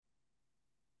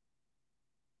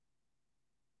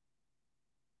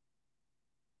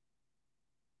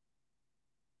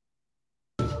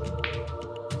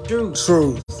Truth.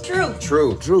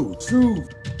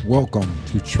 Welcome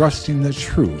to Trusting the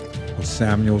Truth with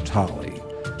Samuel Tolley,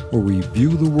 where we view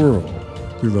the world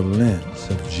through the lens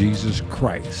of Jesus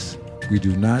Christ. We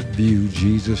do not view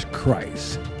Jesus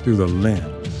Christ through the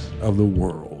lens of the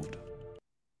world.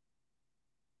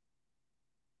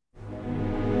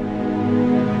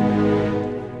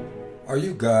 Are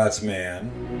you God's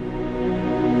man?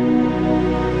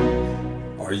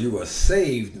 Are you a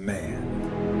saved man?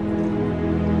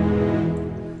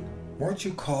 Weren't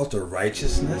you called to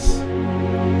righteousness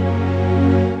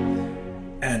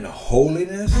and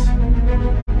holiness?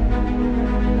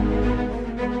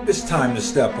 It's time to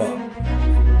step up.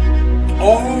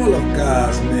 All of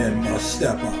God's men must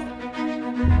step up.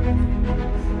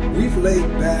 We've laid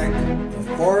back for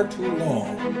far too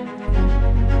long.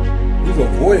 We've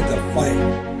avoided the fight.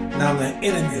 Now the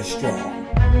enemy is strong.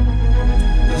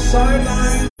 The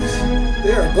sidelines,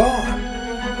 they are gone.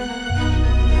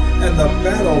 And the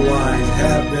battle lines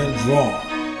have been drawn.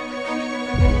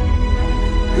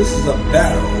 This is a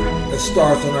battle that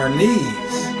starts on our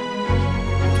knees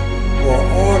or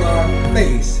on our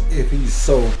face if he's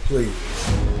so pleased.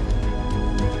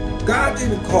 God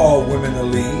didn't call women to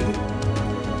lead.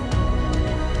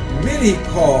 Men he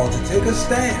called to take a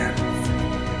stand.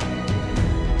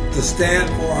 To stand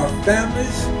for our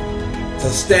families, to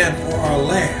stand for our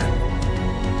land.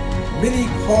 Men he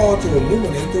called to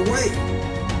illuminate the way.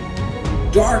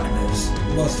 Darkness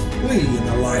must flee in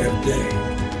the light of day.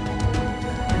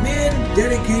 Men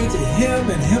dedicated to him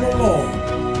and him alone.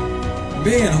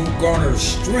 Men who garner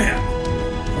strength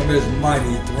from his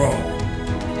mighty throne.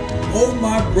 Oh,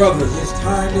 my brothers, it's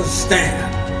time to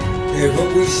stand. And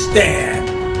when we stand,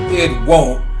 it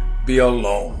won't be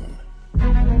alone.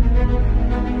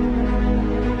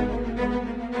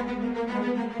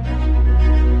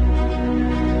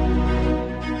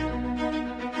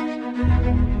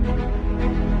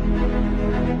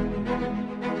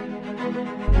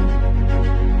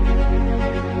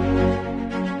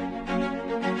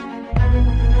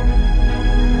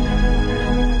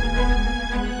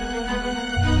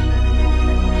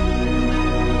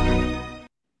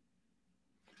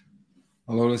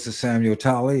 Hello, this is Samuel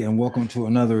Tolley, and welcome to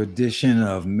another edition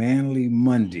of Manly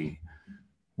Monday,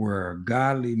 where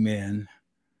godly men,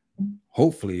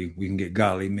 hopefully we can get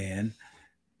godly men,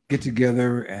 get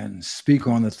together and speak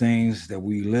on the things that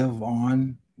we live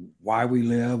on, why we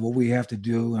live, what we have to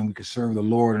do, and we can serve the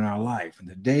Lord in our life. And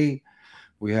today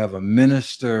we have a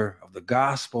minister of the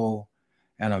gospel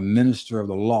and a minister of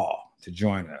the law to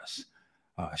join us,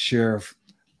 Sheriff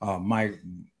Mike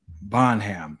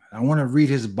Bonham. I want to read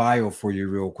his bio for you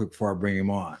real quick before I bring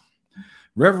him on.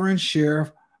 Reverend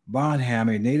Sheriff Bonham,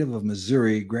 a native of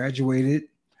Missouri, graduated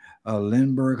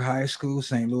Lindbergh High School,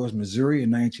 St. Louis, Missouri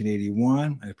in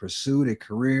 1981 and pursued a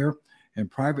career in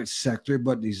private sector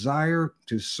but desired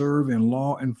to serve in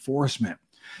law enforcement.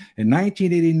 In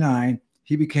 1989,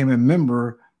 he became a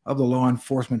member of the law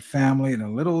enforcement family in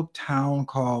a little town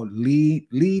called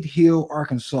Lead Hill,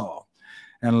 Arkansas,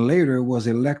 and later was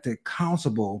elected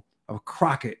constable of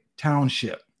Crockett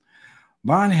Township.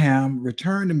 Bonham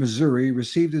returned to Missouri,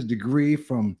 received his degree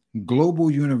from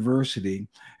Global University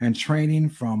and training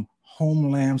from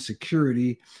Homeland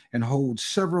Security, and holds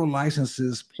several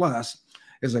licenses, plus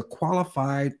is a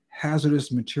qualified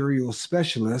hazardous materials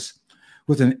specialist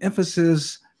with an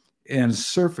emphasis in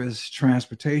surface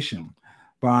transportation.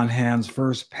 Bonham's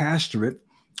first pastorate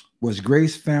was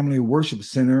Grace Family Worship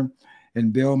Center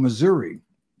in Bell, Missouri.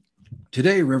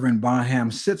 Today, Reverend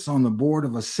Bonham sits on the Board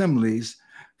of Assemblies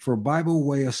for Bible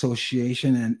Way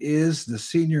Association and is the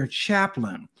senior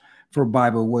chaplain for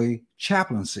Bible Way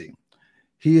Chaplaincy.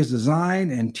 He has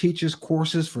designed and teaches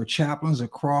courses for chaplains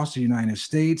across the United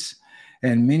States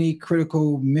and many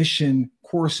critical mission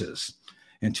courses.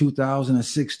 In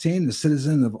 2016, the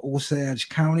citizens of Osage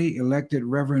County elected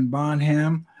Reverend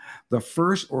Bonham the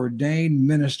first ordained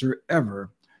minister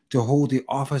ever to hold the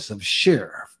office of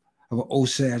sheriff of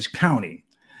Osage County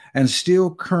and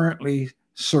still currently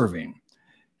serving.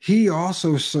 He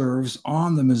also serves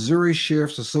on the Missouri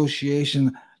Sheriff's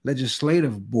Association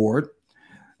Legislative Board,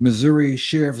 Missouri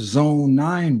Sheriff Zone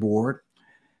 9 Board,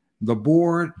 the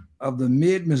board of the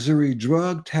Mid-Missouri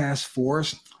Drug Task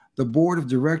Force, the board of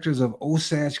directors of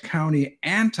Osage County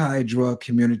Anti-Drug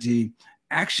Community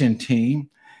Action Team,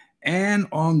 and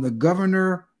on the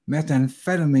Governor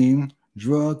Methamphetamine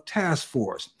Drug Task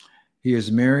Force. He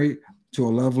is married to the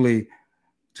lovely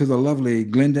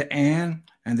Glenda Ann,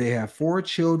 and they have 4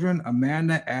 children,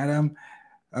 Amanda, Adam,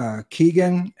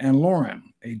 Keegan, and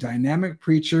Lauren. A dynamic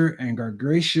preacher and a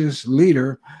gracious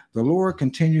leader, the Lord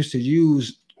continues to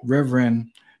use Reverend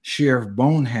Sheriff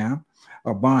Bonham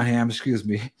or Bonham, excuse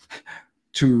me,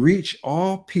 to reach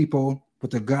all people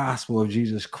with the gospel of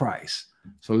Jesus Christ.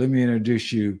 So let me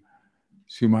introduce you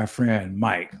to my friend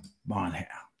Mike Bonham.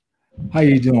 How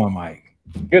you doing, Mike?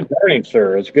 Good morning,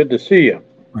 sir. It's good to see you.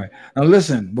 All right. Now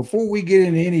listen, before we get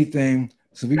into anything,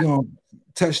 so we're gonna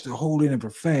touch the holy and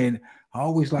profane. I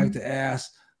always like to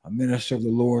ask a minister of the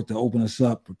Lord to open us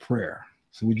up for prayer.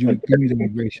 So would you give me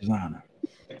that gracious honor?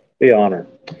 Be honored.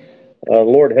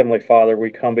 Lord Heavenly Father,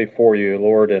 we come before you,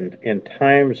 Lord, and in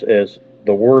times as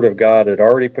the Word of God had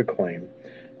already proclaimed.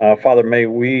 Father, may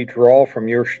we draw from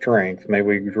your strength. May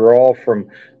we draw from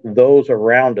those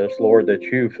around us, Lord, that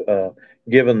you've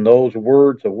given those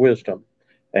words of wisdom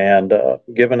and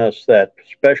given us that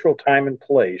special time and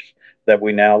place that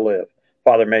we now live.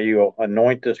 Father, may you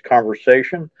anoint this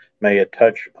conversation. May it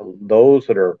touch those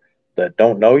that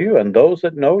don't know you and those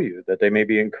that know you, that they may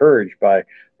be encouraged by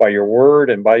your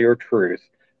word and by your truth,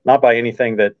 not by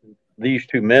anything that these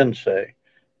two men say,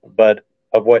 but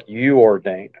of what you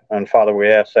ordained. And Father, we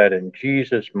ask that in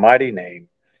Jesus' mighty name.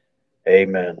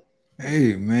 Amen.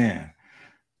 Amen.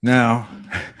 Now,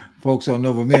 folks don't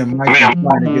know, but me and Mike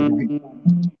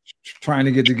been trying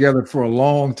to get together for a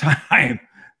long time.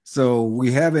 So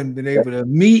we haven't been able to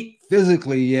meet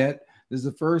physically yet. This is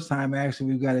the first time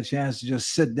actually we've got a chance to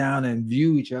just sit down and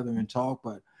view each other and talk.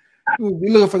 But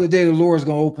we're looking for the day the Lord's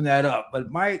going to open that up. But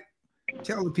Mike,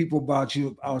 tell the people about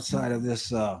you outside of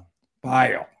this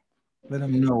bio. Let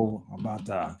them know about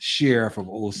the sheriff of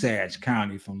Osage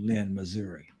County from Lynn,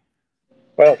 Missouri.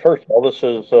 Well, first of all, this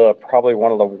is probably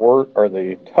one of the worst or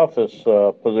the toughest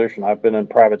position I've been in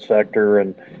private sector,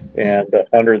 and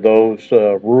under those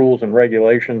rules and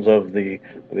regulations of the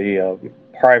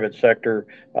private sector,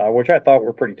 which I thought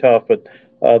were pretty tough. But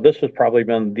this has probably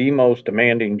been the most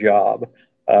demanding job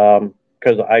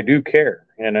because I do care,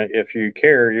 and if you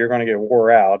care, you're going to get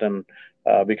wore out. And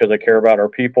because I care about our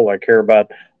people, I care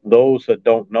about those that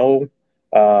don't know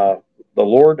the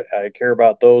Lord. I care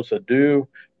about those that do.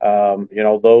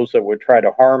 Those that would try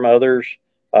to harm others,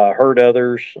 hurt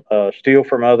others, steal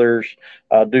from others,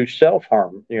 do self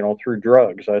harm, through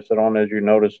drugs. I sit on, as you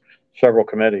notice, several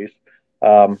committees.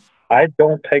 I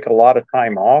don't take a lot of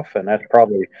time off, and that's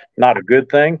probably not a good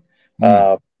thing.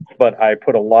 But I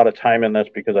put a lot of time in this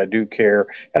because I do care,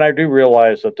 and I do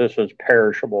realize that this is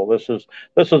perishable. This is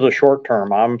a short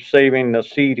term. I'm saving the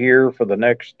seat here for the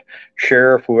next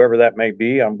sheriff, whoever that may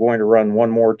be. I'm going to run one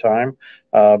more time,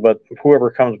 but whoever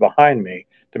comes behind me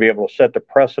to be able to set the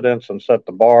precedence and set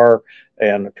the bar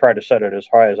and try to set it as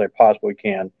high as I possibly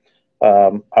can.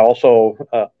 I also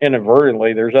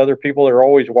inadvertently, there's other people that are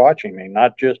always watching me,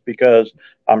 not just because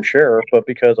I'm sheriff, but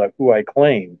because of who I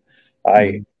claim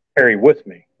I carry with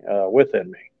me,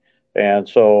 within me. And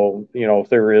so, if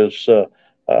there is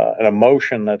an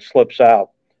emotion that slips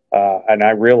out, and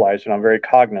I realize, and I'm very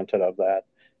cognizant of that,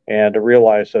 and to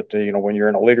realize that, when you're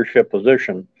in a leadership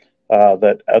position,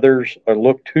 that others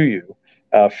look to you,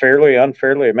 fairly,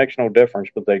 unfairly, it makes no difference,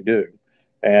 but they do.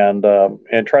 And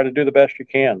try to do the best you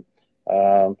can.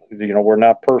 We're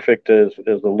not perfect as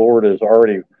the Lord has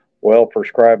already well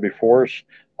prescribed before us.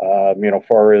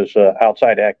 Far as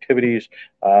outside activities,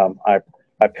 I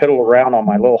piddle around on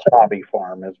my little hobby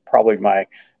farm is probably my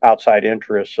outside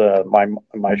interest,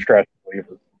 my stress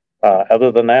reliever.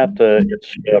 Other than that,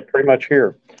 it's pretty much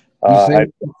here. I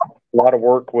do a lot of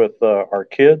work with our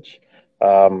kids.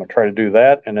 I try to do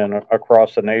that, and then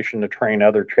across the nation to train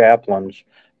other chaplains.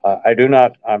 I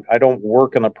don't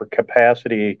work in the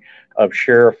capacity of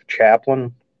sheriff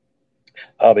chaplain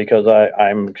because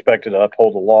I'm expected to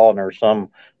uphold the law, and there's some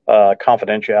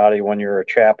confidentiality when you're a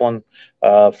chaplain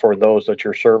for those that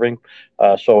you're serving.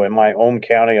 So in my own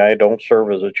county, I don't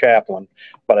serve as a chaplain,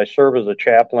 but I serve as a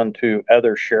chaplain to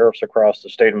other sheriffs across the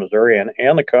state of Missouri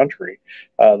and the country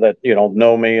that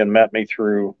know me and met me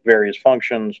through various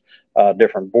functions,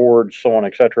 different boards, so on,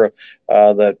 etc.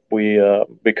 That we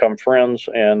become friends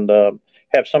and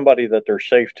have somebody that they're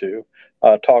safe to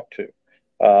talk to.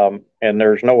 And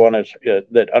there's no one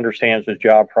that understands his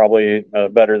job probably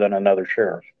better than another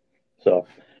sheriff. So,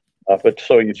 but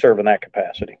so you serve in that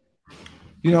capacity.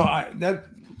 That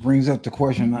brings up the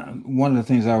question. One of the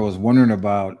things I was wondering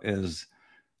about is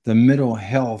the mental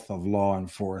health of law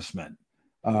enforcement.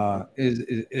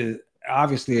 Is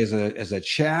obviously as a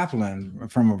chaplain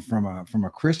from a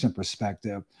Christian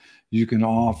perspective, you can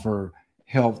offer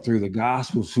help through the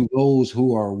gospel to those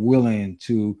who are willing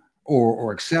to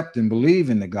or accept and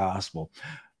believe in the gospel.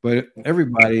 But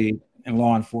everybody in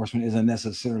law enforcement isn't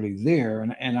necessarily there.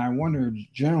 And I wonder,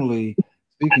 generally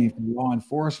speaking, for law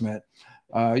enforcement,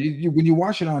 When you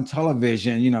watch it on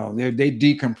television, they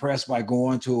decompress by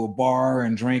going to a bar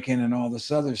and drinking and all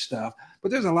this other stuff.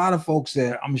 But there's a lot of folks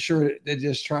that I'm sure they're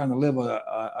just trying to live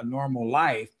a normal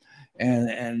life,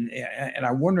 and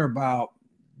I wonder about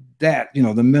that.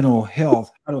 The mental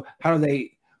health. How do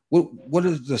they? What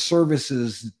does the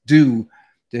services do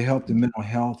to help the mental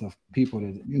health of people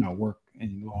that work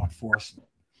in law enforcement?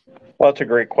 Well, that's a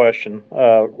great question.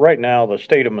 Right now, the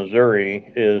state of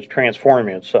Missouri is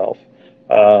transforming itself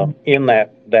in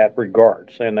that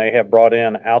regards, and they have brought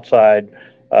in outside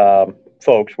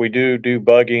folks. We do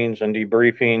buggings and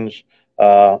debriefings.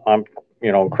 I'm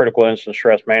critical incident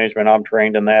stress management. I'm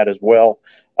trained in that as well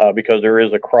because there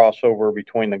is a crossover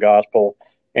between the gospel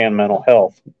and mental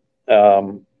health.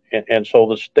 And so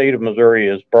the state of Missouri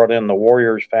has brought in the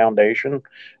Warriors Foundation,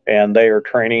 and they are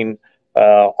training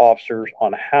officers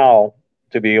on how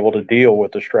to be able to deal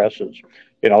with the stresses.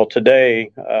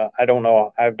 Today, I don't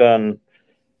know, I've done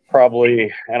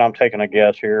probably, and I'm taking a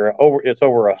guess here, it's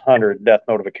over 100 death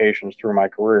notifications through my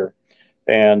career.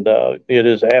 And it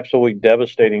is absolutely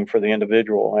devastating for the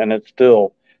individual. And it's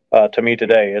still, to me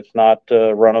today, it's not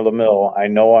run of the mill. I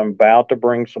know I'm about to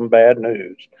bring some bad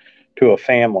news to a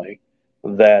family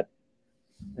that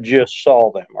just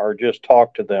saw them or just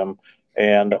talked to them,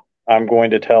 and I'm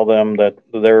going to tell them that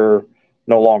they're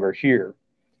no longer here.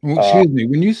 Well, excuse me.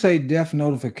 When you say death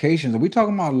notifications, are we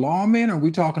talking about lawmen or are we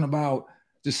talking about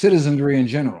the citizenry in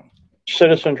general?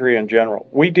 Citizenry in general.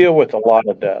 We deal with a lot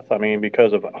of death. I mean,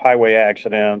 because of highway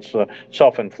accidents,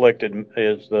 self-inflicted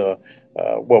is the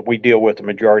what we deal with the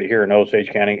majority here in Osage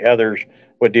County. Others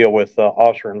would deal with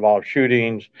officer-involved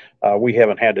shootings. We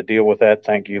haven't had to deal with that,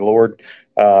 thank you, Lord,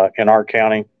 in our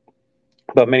county.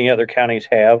 But many other counties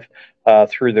have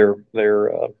through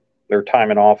their time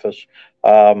in office.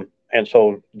 And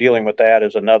so dealing with that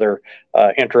is another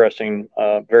interesting,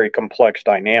 very complex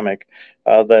dynamic.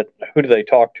 That who do they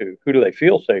talk to? Who do they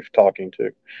feel safe talking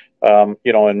to?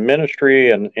 In ministry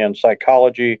and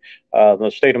psychology,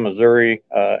 the state of Missouri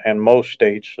and most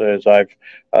states, as I've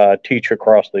teach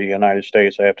across the United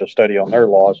States, I have to study on their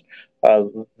laws.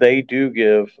 They do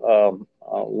give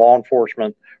law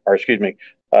enforcement, or excuse me,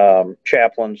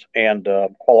 chaplains and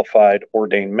qualified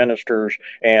ordained ministers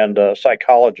and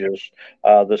psychologists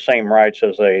the same rights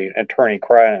as a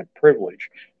attorney-client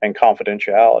privilege and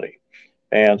confidentiality,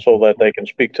 and so that they can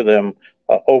speak to them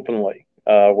openly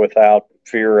without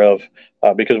fear of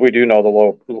because we do know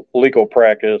the legal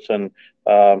practice, and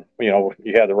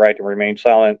you have the right to remain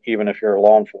silent even if you're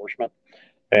law enforcement.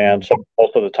 And so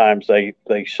most of the times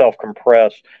they self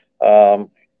compress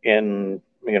in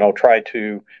try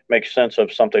to make sense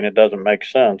of something that doesn't make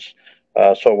sense.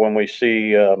 So when we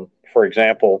see, for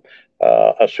example,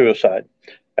 a suicide,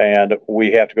 and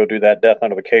we have to go do that death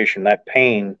notification, that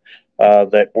pain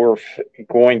that we're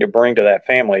going to bring to that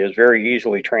family is very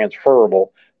easily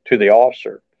transferable to the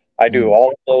officer. I do all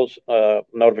of those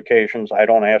notifications. I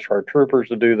don't ask our troopers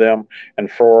to do them, and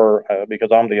for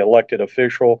because I'm the elected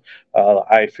official,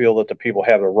 I feel that the people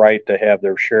have the right to have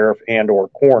their sheriff and or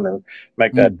coroner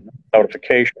make that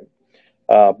notification.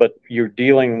 But you're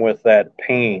dealing with that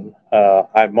pain.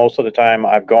 Most of the time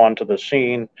I've gone to the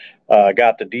scene,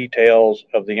 got the details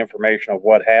of the information of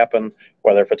what happened,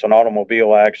 whether if it's an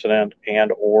automobile accident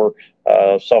and or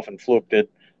self-inflicted.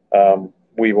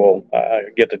 We will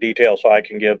get the details so I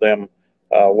can give them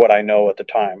what I know at the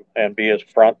time and be as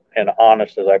front and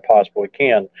honest as I possibly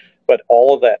can. But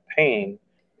all of that pain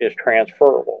is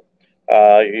transferable.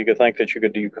 You could think that you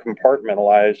could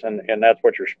decompartmentalize, and that's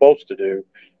what you're supposed to do.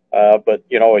 But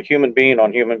a human being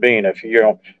on human being. If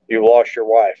you lost your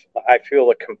wife, I feel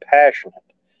the compassionate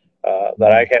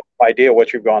that I have no idea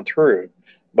what you've gone through,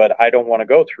 but I don't want to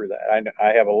go through that.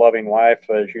 I have a loving wife,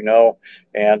 as you know,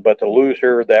 but to lose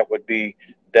her, that would be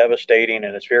devastating,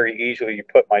 and it's very easily you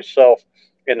put myself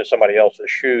into somebody else's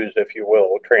shoes, if you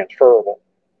will, transferable.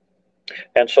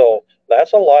 And so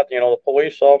that's a lot. The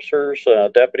police officers,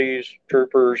 deputies,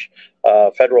 troopers,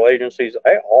 federal agencies,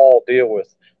 they all deal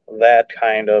with that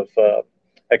kind of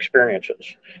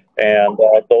experiences, and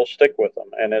they'll stick with them.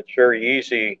 And it's very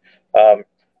easy.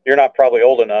 You're not probably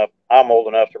old enough. I'm old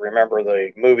enough to remember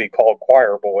the movie called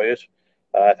Choir Boys.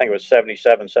 I think it was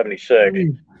 77, 76.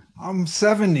 I'm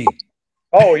 70.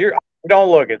 Oh, you don't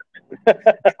look it.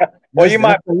 Well, you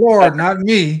might. The Lord, not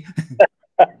me.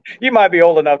 You might be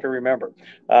old enough to remember,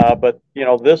 but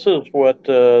this is what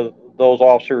those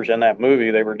officers in that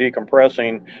movie, they were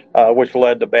decompressing, which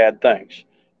led to bad things,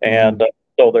 and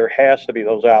so there has to be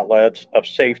those outlets of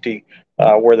safety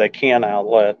where they can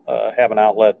have an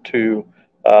outlet to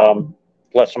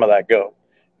let some of that go,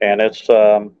 and it's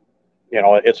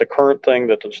it's a current thing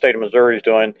that the state of Missouri is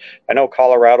doing. I know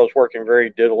Colorado's working very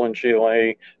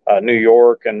diligently, New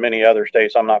York and many other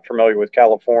states. I'm not familiar with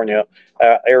California.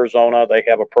 Arizona, they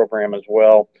have a program as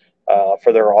well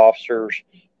for their officers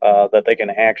that they can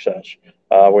access.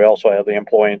 We also have the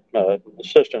employee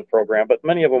assistance program, but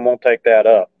many of them won't take that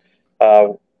up.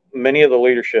 Uh, Many of the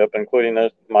leadership, including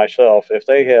myself, if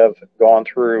they have gone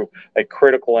through a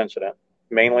critical incident,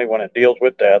 mainly when it deals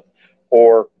with death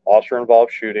or officer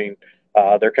involved shooting,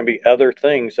 there can be other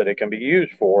things that it can be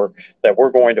used for that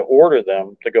we're going to order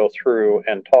them to go through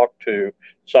and talk to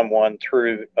someone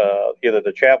through either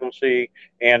the chaplaincy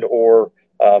and or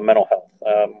mental health.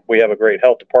 We have a great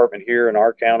health department here in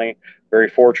our county. Very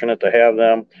fortunate to have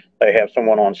them. They have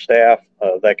someone on staff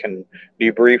that can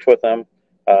debrief with them.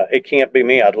 It can't be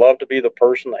me. I'd love to be the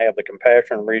person to have the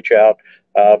compassion and reach out,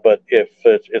 but if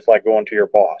it's like going to your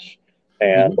boss,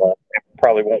 and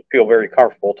probably won't feel very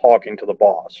comfortable talking to the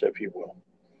boss, if you will.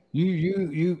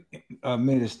 You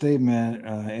made a statement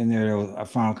in there that I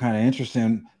found kind of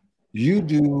interesting. You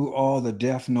do all the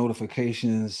death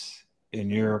notifications in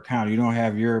your county. You don't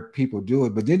have your people do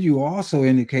it, but then you also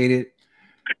indicated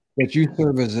that you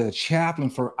serve as a chaplain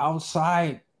for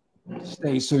outside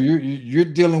states. So you're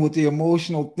dealing with the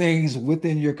emotional things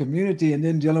within your community, and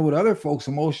then dealing with other folks'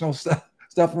 emotional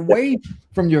stuff away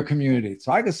from your community.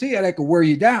 So I can see how that could wear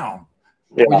you down.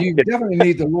 Yeah. But you definitely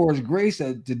need the Lord's grace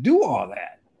to do all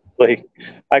that.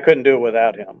 I couldn't do it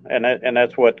without him, and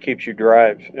that's what keeps you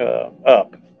drive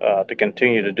up to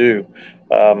continue to do.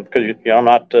 Because I'm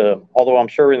not, although I'm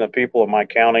serving the people of my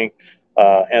county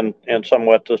and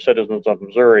somewhat the citizens of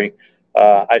Missouri,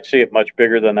 I see it much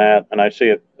bigger than that, and I see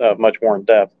it much more in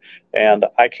depth. And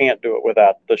I can't do it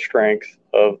without the strength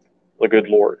of the good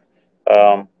Lord.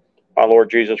 My Lord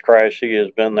Jesus Christ, He has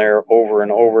been there over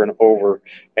and over and over,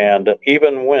 and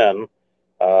even when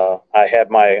I had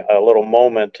my little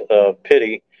moment of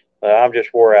pity. I'm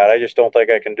just wore out. I just don't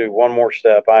think I can do one more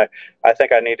step. I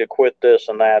think I need to quit this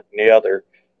and that and the other.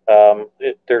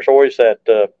 There's always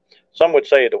that, some would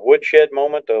say the woodshed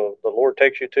moment the Lord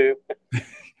takes you to.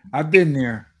 I've been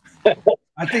there.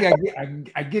 I think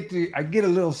I get a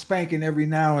little spanking every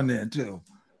now and then too.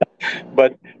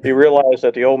 But you realize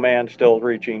that the old man's still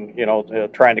reaching,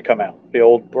 trying to come out. The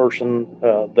old person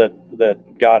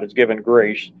that God has given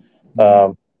grace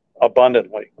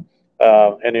abundantly,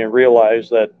 and you realize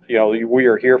that we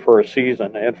are here for a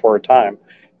season and for a time,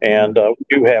 and we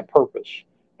do have purpose,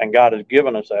 and God has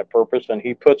given us that purpose, and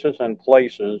He puts us in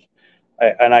places,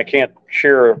 and I can't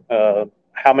share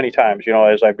how many times,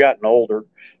 as I've gotten older.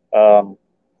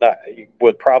 I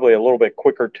was probably a little bit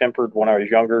quicker tempered when I was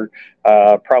younger,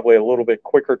 probably a little bit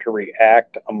quicker to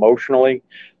react emotionally.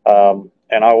 And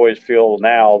I always feel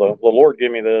now the Lord gave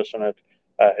me this, and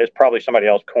it's probably somebody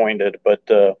else coined it,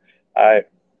 but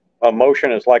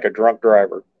emotion is like a drunk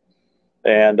driver.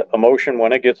 And emotion,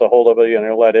 when it gets a hold of you and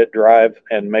you let it drive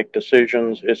and make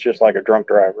decisions, it's just like a drunk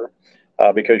driver.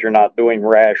 Because you're not doing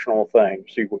rational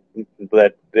things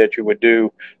that you would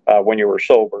do when you were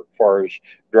sober, as far as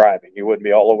driving. You wouldn't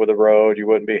be all over the road. You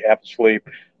wouldn't be half asleep.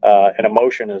 And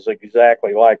emotion is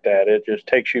exactly like that. It just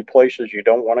takes you places you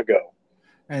don't want to go.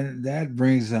 And that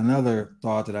brings another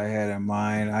thought that I had in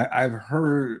mind. I've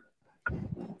heard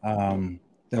that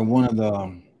one of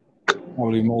the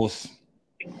probably most,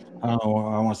 I don't know,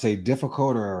 I want to say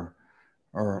difficult or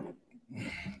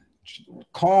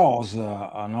calls an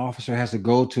officer has to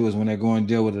go to is when they're going to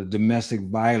deal with a domestic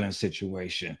violence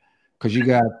situation, because you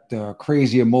got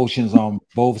crazy emotions on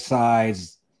both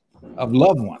sides of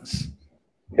loved ones.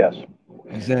 Yes.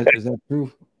 Is that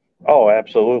true? Oh,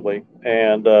 absolutely.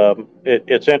 And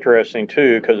it's interesting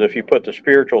too, because if you put the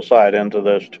spiritual side into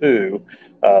this too,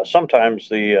 sometimes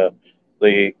the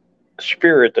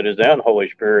spirit that is the unholy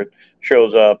spirit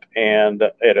shows up and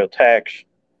it attacks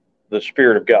the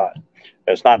Spirit of God.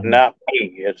 It's not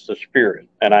me, it's the Spirit.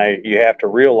 And you have to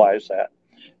realize that.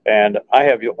 And I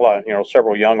have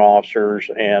several young officers,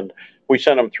 and we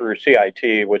send them through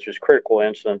CIT, which is critical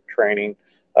incident training,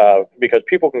 because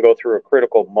people can go through a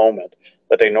critical moment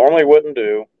that they normally wouldn't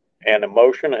do, and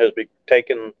emotion has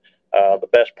taken the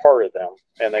best part of them,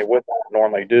 and they wouldn't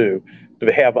normally do,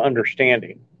 to have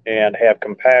understanding and have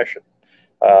compassion.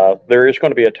 There is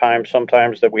going to be a time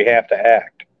sometimes that we have to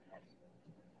act.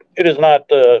 It is not,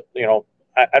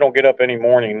 I don't get up any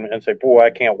morning and say, boy, I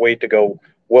can't wait to go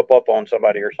whoop up on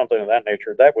somebody or something of that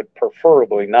nature. That would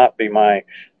preferably not be my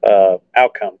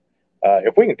outcome.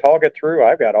 If we can talk it through,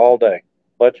 I've got all day.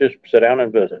 Let's just sit down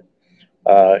and visit.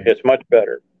 It's much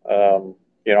better.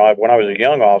 When I was a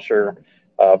young officer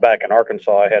back in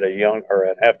Arkansas, I had an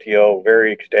FTO,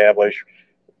 very established,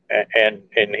 and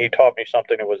he taught me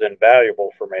something that was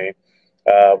invaluable for me.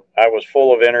 I was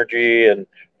full of energy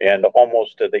and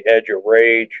almost to the edge of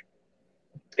rage,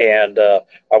 and I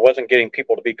wasn't getting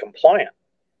people to be compliant,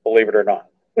 believe it or not,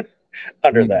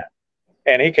 under Mm. that.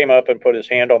 And he came up and put his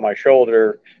hand on my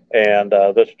shoulder. And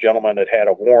this gentleman had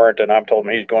a warrant, and I'm told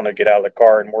him he's going to get out of the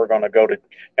car, and we're going to go to,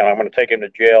 and I'm going to take him to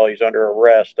jail. He's under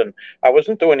arrest, and I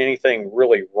wasn't doing anything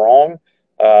really wrong,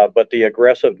 but the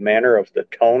aggressive manner of the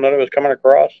tone that it was coming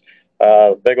across.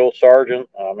 Big old sergeant.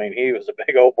 I mean, he was a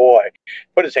big old boy.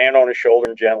 Put his hand on his shoulder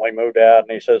and gently moved out,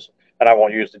 and he says, and I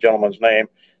won't use the gentleman's name.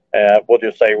 We'll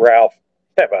just say Ralph.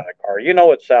 Step out of the car. You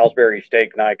know it's Salisbury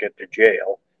steak night at the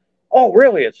jail. Oh,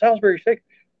 really? It's Salisbury steak.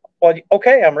 Well,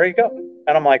 okay, I'm ready to go.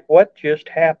 And I'm like, what just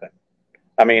happened?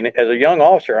 I mean, as a young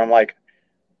officer, I'm like,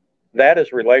 that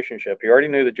is relationship. He already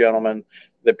knew the gentleman.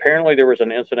 Apparently, there was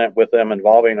an incident with them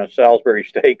involving a Salisbury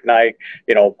steak night,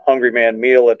 hungry man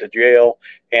meal at the jail.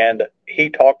 And he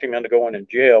talked him into going in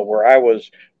jail where I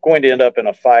was going to end up in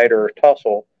a fight or a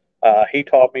tussle. He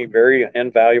taught me very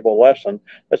invaluable lesson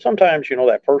that sometimes,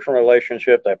 that personal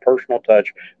relationship, that personal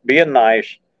touch, being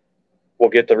nice will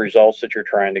get the results that you're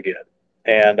trying to get.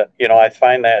 And, I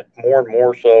find that more and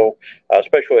more so,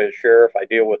 especially as sheriff, I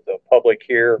deal with the public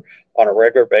here on a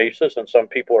regular basis. And some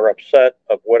people are upset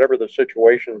of whatever the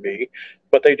situation be,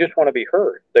 but they just want to be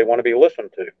heard. They want to be listened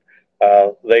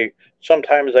to. They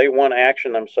sometimes they want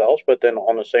action themselves, but then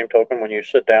on the same token, when you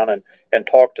sit down and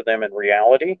talk to them in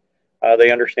reality, they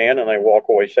understand and they walk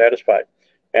away satisfied.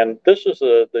 And this is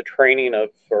the training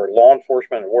for law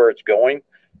enforcement and where it's going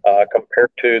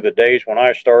compared to the days when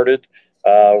I started,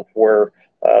 where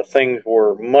things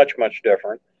were much, much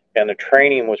different, and the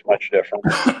training was much different.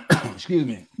 Excuse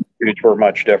me. Were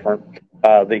much different.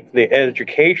 The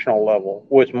educational level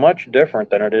was much different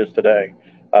than it is today.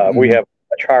 We have a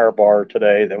much higher bar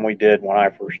today than we did when I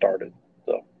first started.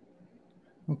 So,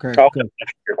 Okay, I'll good.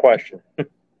 answer your question.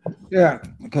 Yeah,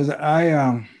 because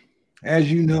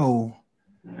as you know,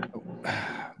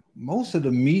 most of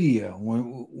the media,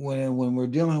 when we're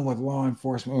dealing with law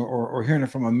enforcement or hearing it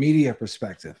from a media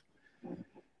perspective,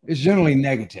 it's generally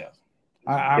negative.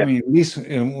 I Yeah. mean, at least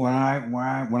when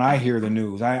I hear the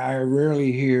news, I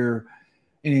rarely hear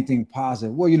anything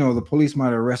positive. Well, the police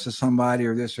might have arrested somebody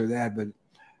or this or that, but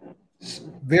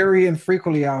very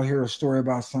infrequently I'll hear a story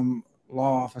about some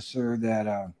law officer that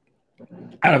out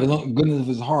of the goodness of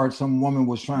his heart, some woman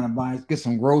was trying to get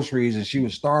some groceries and she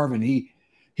was starving.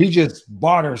 He just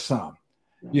bought her some,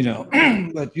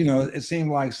 but it seemed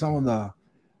like some of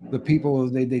the people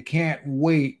they can't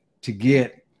wait to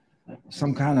get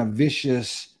some kind of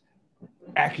vicious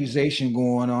accusation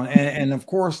going on. And of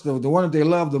course, the one that they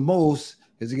love the most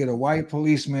is to get a white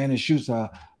policeman and shoots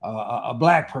a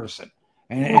black person.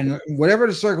 And whatever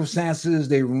the circumstances,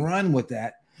 they run with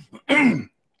that. And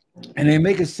they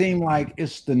make it seem like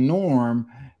it's the norm,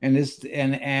 and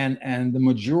the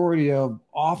majority of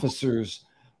officers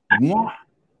want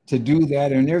to do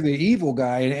that, and they're the evil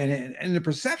guy. And the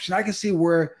perception, I can see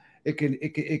where it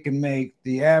can make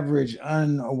the average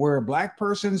unaware black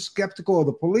person skeptical of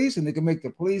the police, and it can make the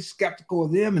police skeptical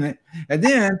of them. And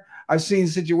then I've seen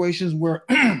situations where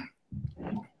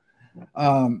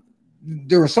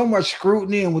there was so much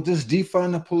scrutiny, and with this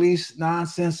defund the police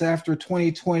nonsense after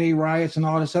 2020 riots and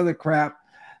all this other crap,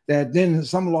 that then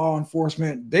some law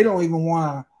enforcement, they don't even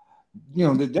want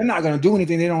to, they're not going to do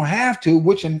anything they don't have to,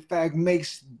 which in fact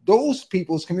makes those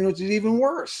people's communities even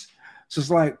worse. So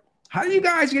it's like, how do you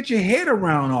guys get your head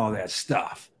around all that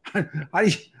stuff? How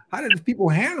did people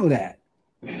handle that?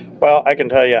 Well, I can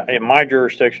tell you, in my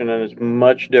jurisdiction, it is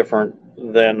much different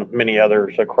than many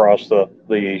others across the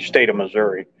state of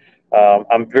Missouri.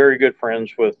 I'm very good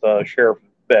friends with Sheriff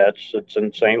Betts. It's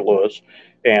in St. Louis,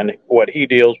 and what he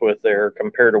deals with there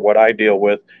compared to what I deal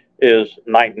with is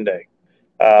night and day.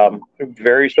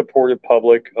 Very supportive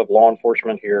public of law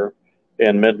enforcement here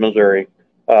in mid Missouri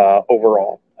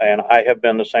overall. And I have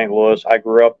been to St. Louis. I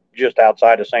grew up just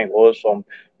outside of St. Louis, so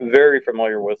I'm very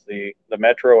familiar with the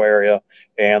metro area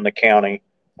and the county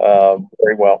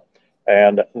very well.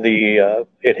 And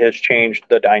it has changed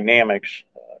the dynamics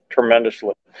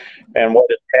tremendously. And what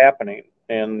is happening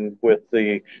and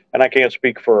and I can't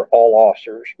speak for all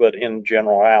officers, but in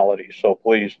generality. So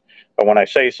please, when I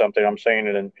say something, I'm saying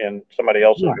it in somebody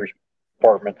else's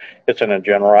department. It's in a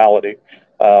generality.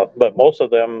 But most of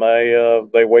them,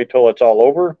 they wait till it's all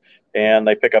over and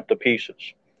they pick up the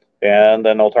pieces, and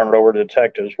then they'll turn it over to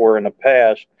detectives. Where in the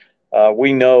past,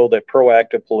 we know that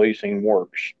proactive policing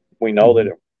works. We know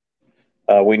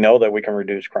we know that we can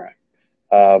reduce crime.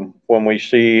 When we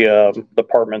see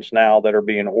departments now that are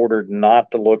being ordered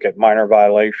not to look at minor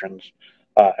violations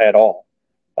at all,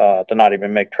 to not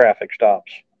even make traffic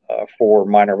stops for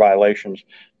minor violations,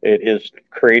 it is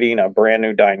creating a brand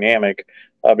new dynamic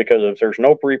because if there's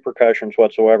no repercussions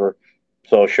whatsoever,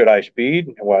 so should I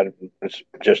speed? Well, it's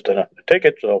just a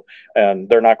ticket, so and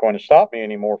they're not going to stop me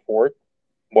anymore for it.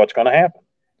 What's going to happen?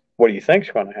 What do you think's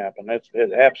going to happen?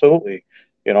 It absolutely,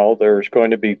 there's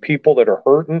going to be people that are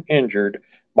hurt and injured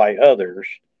by others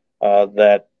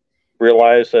that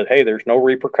realize that hey, there's no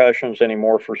repercussions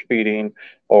anymore for speeding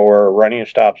or running a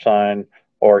stop sign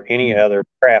or any other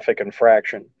traffic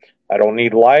infraction. I don't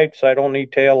need lights. I don't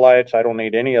need tail lights. I don't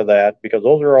need any of that because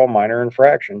those are all minor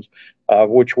infractions,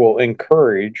 which will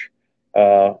encourage,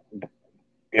 uh,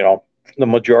 you know, the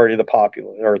majority of the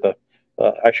populace, or the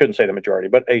I shouldn't say the majority,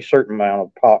 but a certain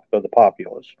amount of the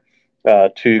populace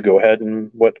to go ahead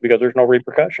and because there's no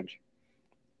repercussions.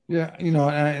 Yeah,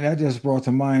 and that just brought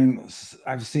to mind.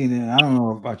 I've seen it. I don't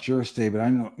know about your state, but I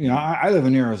know, I live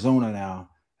in Arizona now.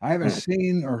 I haven't Mm.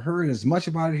 seen or heard as much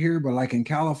about it here, but like in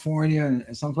California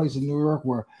and some places in New York,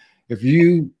 where if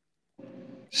you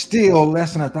steal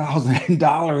less than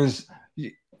 $1,000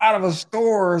 out of a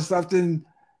store or something,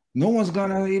 no one's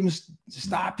gonna even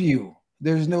stop you.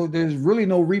 There's really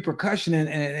no repercussion,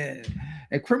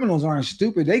 and criminals aren't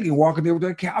stupid. They can walk in there with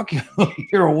their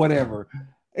calculator or whatever.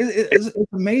 It's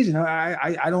amazing.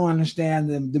 I don't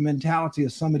understand the mentality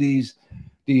of some of these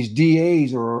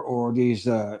DAs or these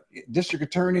district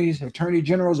attorneys, attorney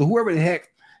generals, or whoever the heck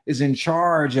is in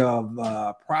charge of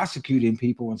prosecuting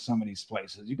people in some of these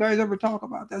places. You guys ever talk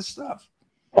about that stuff?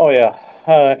 Oh yeah,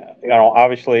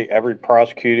 obviously every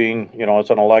prosecuting, it's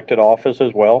an elected office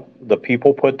as well. The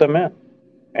people put them in.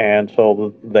 And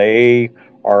so they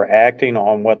are acting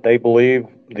on what they believe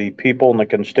the people and the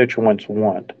constituents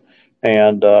want.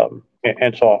 And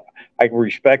so I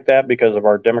respect that because of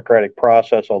our democratic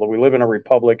process. Although we live in a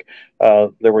republic,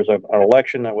 there was an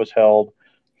election that was held,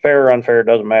 fair or unfair,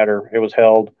 doesn't matter. It was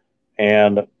held,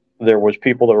 and there was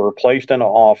people that were placed into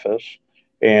office,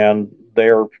 and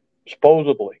they're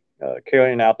supposedly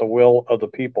carrying out the will of the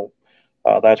people.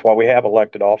 That's why we have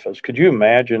elected office. Could you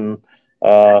imagine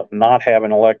not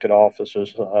having elected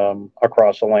offices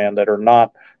across the land that are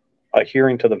not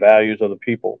adhering to the values of the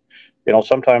people?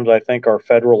 Sometimes I think our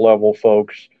federal level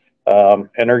folks, and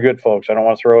they're good folks. I don't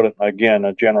want to throw it again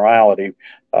a generality,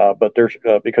 but there's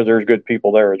because there's good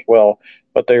people there as well.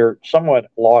 But they're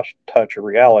somewhat lost touch of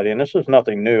reality, and this is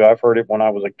nothing new. I've heard it when I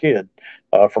was a kid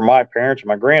from my parents and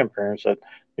my grandparents that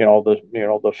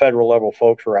the federal level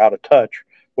folks are out of touch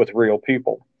with real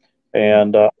people.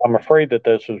 And I'm afraid that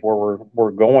this is where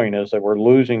we're going, is that we're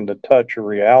losing the touch of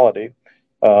reality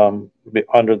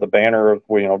under the banner of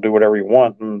do whatever you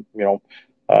want. And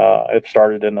it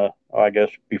started in the, I guess,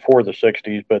 before the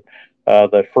 '60s, but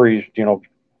the phrase,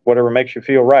 whatever makes you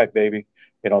feel right, baby.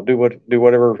 Do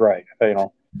whatever's right.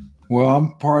 Well,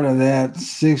 I'm part of that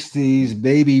 '60s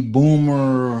baby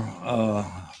boomer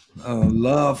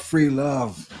free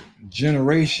love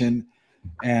generation,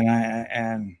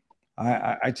 and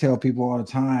I tell people all the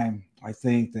time. I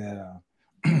think that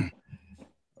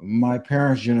my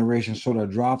parents' generation sort of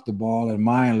dropped the ball, and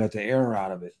mine let the air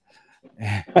out of it.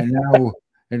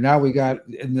 And now we got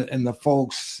and the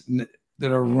folks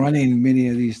that are running many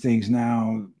of these things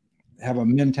now have a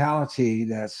mentality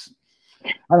that's,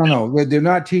 I don't know, they're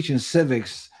not teaching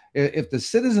civics. If the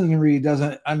citizenry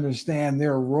doesn't understand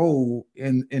their role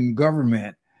in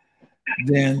government,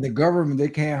 then the government, they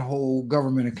can't hold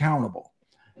government accountable.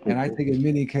 And I think in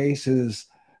many cases,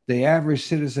 the average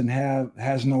citizen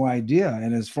has no idea.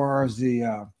 And as far as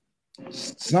the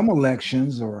some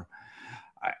elections, or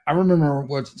I remember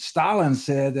what Stalin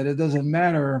said, that it doesn't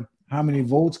matter how many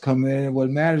votes come in. What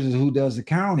matters is who does the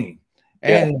counting.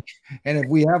 Yeah. And if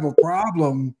we have a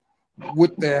problem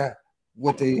with the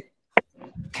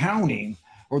counting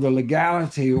or the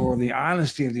legality or the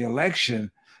honesty of the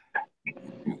election,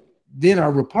 then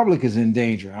our republic is in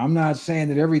danger. I'm not saying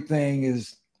that everything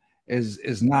is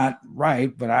not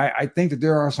right, but I think that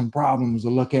there are some problems to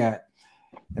look at.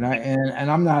 And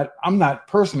I'm not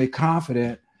personally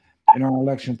confident in our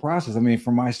election process. I mean,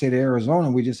 for my state of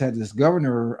Arizona, we just had this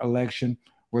governor election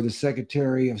where the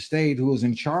Secretary of State, who was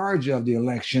in charge of the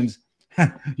elections,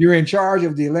 you're in charge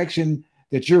of the election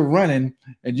that you're running,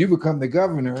 and you become the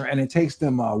governor, and it takes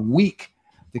them a week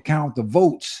to count the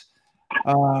votes.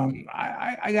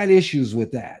 I got issues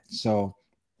with that. So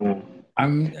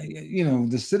I'm,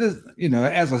 the citizen,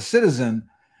 as a citizen,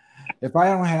 if I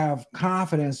don't have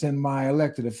confidence in my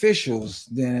elected officials,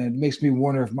 then it makes me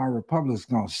wonder if my republic's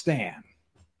going to stand.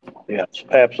 Yes,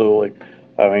 absolutely.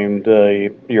 I mean,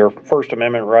 your First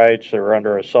Amendment rights are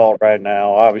under assault right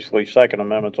now. Obviously, Second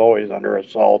Amendment's always under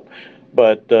assault,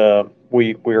 but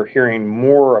we're hearing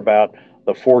more about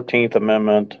the 14th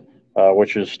Amendment,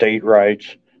 which is state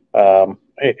rights,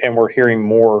 and we're hearing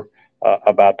more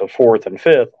about the fourth and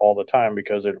fifth all the time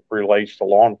because it relates to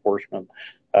law enforcement,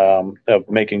 of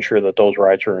making sure that those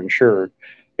rights are ensured.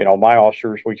 My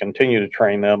officers, we continue to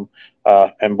train them,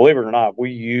 and believe it or not,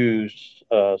 we use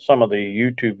some of the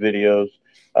YouTube videos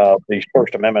of these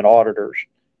First Amendment auditors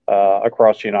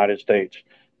across the United States.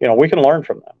 We can learn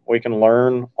from them. We can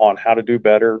learn on how to do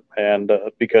better, and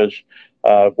because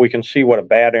we can see what a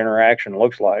bad interaction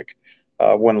looks like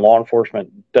when law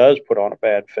enforcement does put on a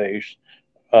bad face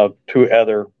to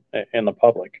other in the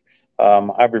public.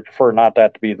 I would prefer not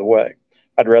that to be the way.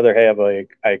 I'd rather have a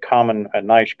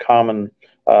nice common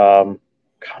um,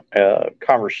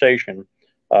 conversation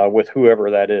with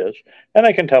whoever that is, and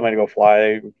they can tell me to go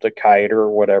fly the kite or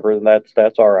whatever, and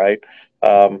that's all right.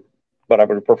 But I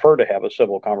would prefer to have a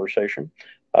civil conversation.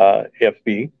 If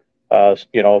be,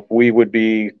 if we would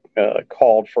be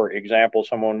called, for example,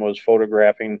 someone was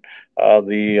photographing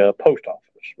the post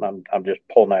office. I'm just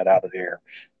pulling that out of the air.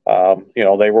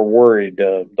 They were worried.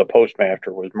 The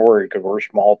postmaster was worried because we're a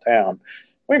small town.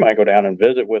 We might go down and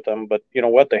visit with them, but you know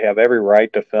what? They have every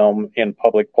right to film in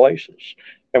public places,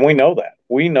 and we know that.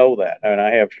 We know that, and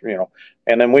I have,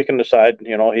 and then we can decide.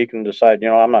 He can decide.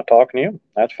 I'm not talking to you.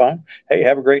 That's fine. Hey,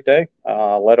 have a great day.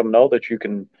 Let them know that you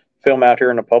can film out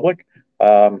here in the public.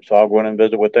 So I'll go in and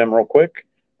visit with them real quick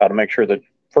to make sure that,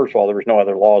 first of all, there was no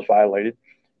other laws violated.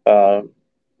 Uh,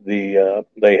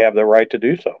 they have the right to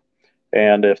do so,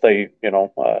 and if the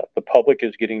public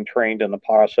is getting trained in the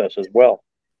process as well.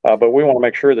 But we want to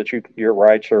make sure that your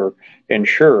rights are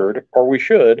ensured, or we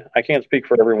should. I can't speak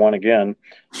for everyone again,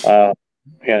 uh,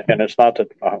 and it's not that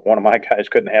one of my guys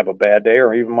couldn't have a bad day,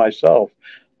 or even myself.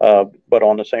 But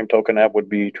on the same token, that would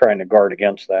be trying to guard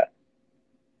against that.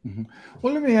 Mhm.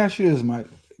 Well, let me ask you this, Mike.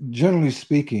 Generally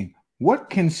speaking,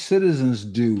 what can citizens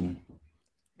do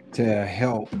to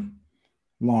help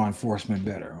law enforcement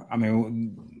better? I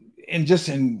mean, and just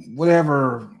in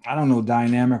whatever, I don't know,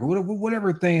 dynamic or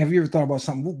whatever thing. Have you ever thought about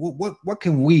something? What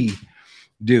can we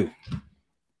do?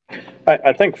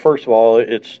 I think first of all,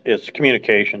 it's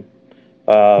communication.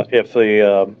 If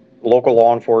the local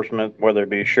law enforcement, whether it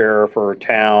be sheriff or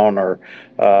town or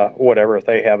whatever, if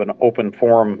they have an open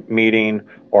forum meeting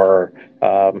or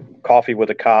coffee with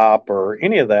a cop or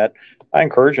any of that, I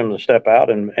encourage them to step out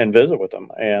and visit with them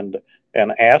and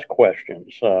ask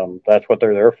questions. That's what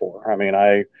they're there for. I mean,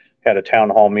 I had a town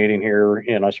hall meeting here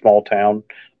in a small town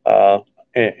uh,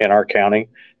 in our county,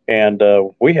 and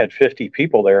we had 50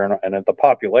 people there, and the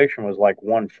population was like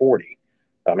 140.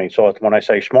 I mean, so when I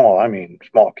say small, I mean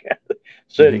small Mhm.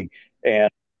 city.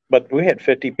 And but we had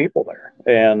 50 people there,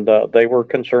 and they were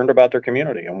concerned about their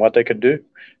community and what they could do.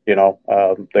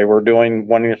 They were doing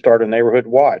wanting to start a neighborhood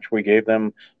watch. We gave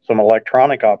them some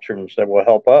electronic options that will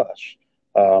help us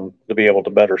to be able to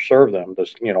better serve them.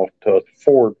 To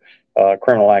afford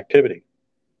criminal activity.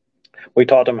 We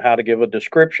taught them how to give a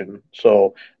description,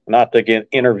 so not to get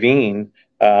intervene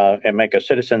and make a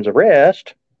citizen's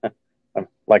arrest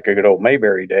like a good old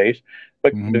Mayberry days,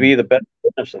 but to Mhm. be the best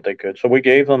witness that they could. So we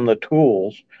gave them the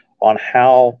tools on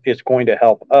how it's going to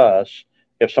help us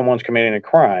if someone's committing a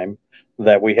crime,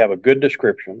 that we have a good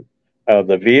description of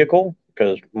the vehicle,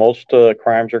 because most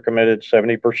crimes are committed,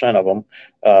 70% of them,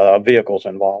 vehicles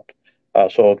involved.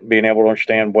 So being able to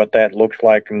understand what that looks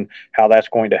like and how that's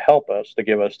going to help us to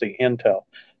give us the intel.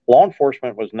 Law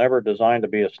enforcement was never designed to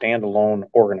be a standalone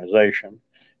organization.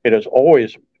 It has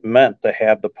always meant to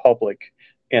have the public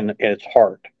in its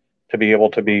heart, to be able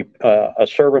to be a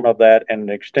servant of that and an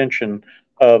extension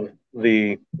of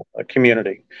the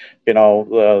community.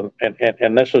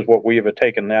 And this is what we have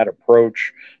taken that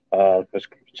approach. As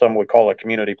some would call it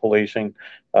community policing,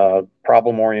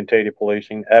 problem orientated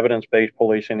policing, evidence based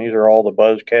policing. These are all the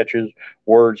buzz catches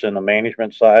words in the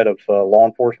management side of law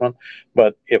enforcement.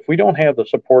 But if we don't have the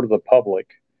support of the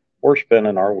public, we're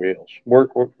spinning our wheels.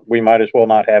 We might as well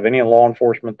not have any law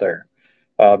enforcement there,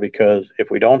 because if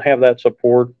we don't have that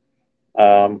support,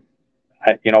 um,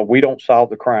 we don't solve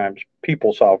the crimes.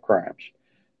 People solve crimes.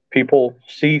 People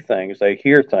see things, they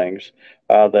hear things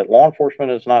that law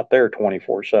enforcement is not there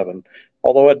 24/7.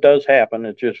 Although it does happen,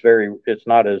 it's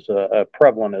not as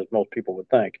prevalent as most people would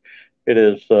think. It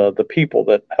is the people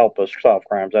that help us solve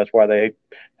crimes. That's why they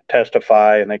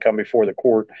testify and they come before the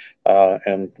court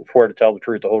and swear to tell the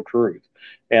truth, the whole truth.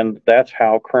 And that's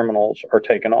how criminals are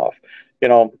taken off.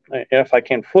 If I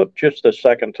can flip just a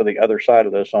second to the other side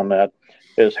of this on that,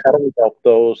 is how do we help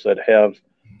those that have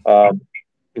uh,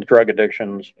 drug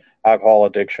addictions, alcohol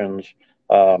addictions,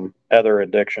 other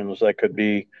addictions that could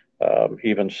be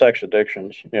even sex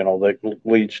addictions, that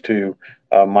leads to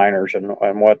minors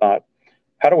and whatnot.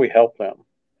 How do we help them?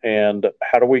 and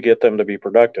how do we get them to be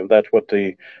productive? That's what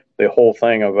the whole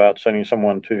thing about sending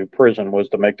someone to prison was,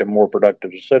 to make them more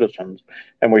productive citizens.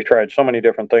 And we tried so many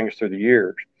different things through the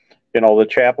years. The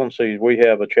chaplaincies, we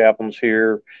have a chaplains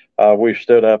here. We've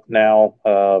stood up now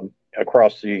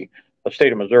across the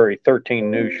state of Missouri. 13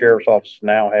 new sheriff's offices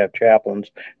now have chaplains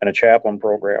and a chaplain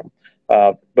program.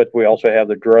 But we also have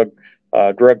the drug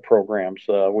programs.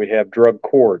 We have drug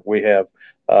court. We have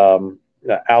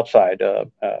outside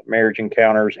marriage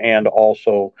encounters, and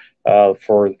also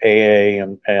for AA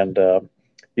and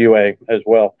UA as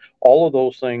well. All of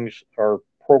those things are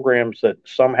programs that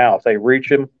somehow, if they reach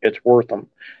them, it's worth them.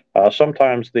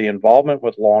 Sometimes the involvement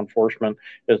with law enforcement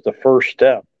is the first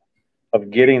step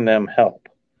of getting them help,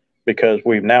 because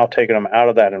we've now taken them out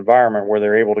of that environment where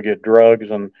they're able to get drugs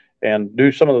and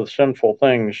do some of the sinful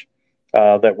things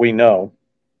that we know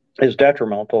is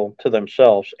detrimental to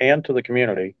themselves and to the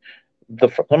community.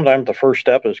 Sometimes the first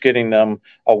step is getting them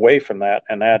away from that,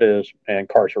 and that is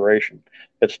incarceration.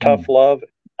 It's tough love,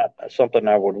 something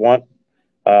I would want.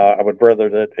 I would rather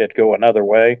that it go another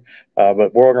way,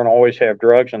 but we're going to always have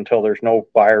drugs until there's no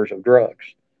buyers of drugs.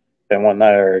 And when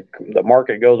the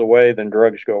market goes away, then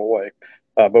drugs go away.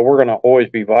 But we're going to always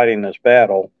be fighting this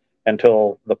battle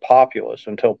until the populace,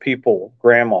 until people,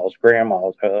 grandmas,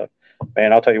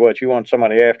 man, I'll tell you what, you want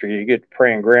somebody after you, you get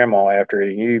praying grandma after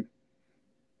you,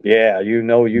 yeah,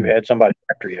 you had somebody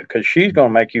after you, because she's going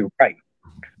to make you right.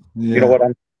 Yeah. You know what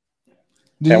I'm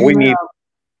Do and you we need.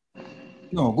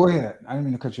 No, go ahead. I didn't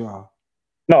mean to cut you off.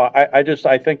 No, I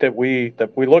think that we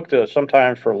look to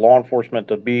sometimes for law enforcement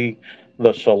to be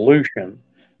the solution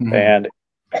and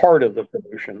part of the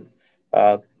solution.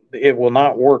 Uh, it will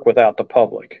not work without the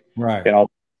public. Right.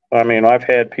 I mean, I've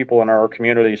had people in our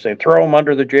community say, "Throw them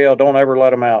under the jail. Don't ever let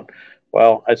them out."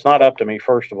 Well, it's not up to me.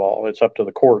 First of all, it's up to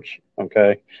the courts.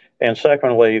 Okay, and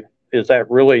secondly, is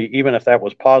that really, even if that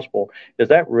was possible, is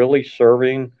that really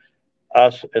serving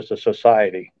us as a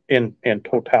society in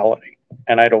totality?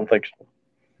 And I don't think so.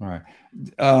 Right.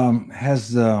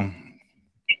 Has the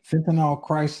fentanyl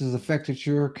crisis affected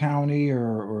your county,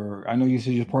 or I know you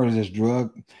said you're part of this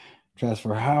drug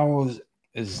transfer. How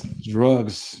is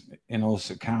drugs in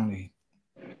Ulster County?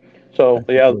 So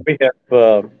yeah,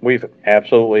 we've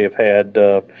absolutely have had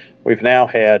we've now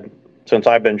had, since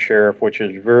I've been sheriff, which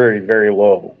is very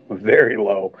low,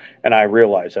 and I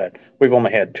realize that we've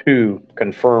only had 2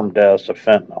 confirmed deaths of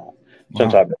fentanyl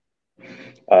since Wow. I've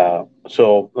been.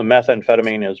 So the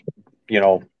methamphetamine is,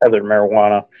 other than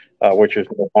marijuana, which is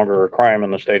no longer a crime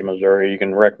in the state of Missouri. You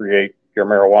can recreate your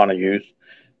marijuana use.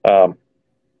 Um,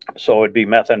 so it'd be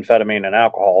methamphetamine and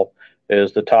alcohol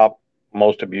is the top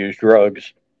most abused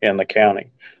drugs in the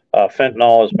county.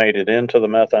 Fentanyl has made it into the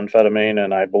methamphetamine,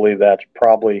 and I believe that's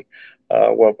probably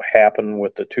what happened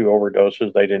with the 2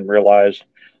 overdoses. They didn't realize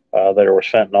that there was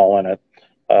fentanyl in it.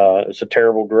 It's a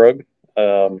terrible drug.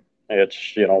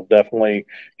 It's definitely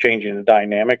changing the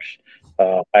dynamics.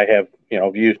 I have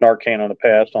used Narcan in the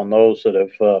past on those that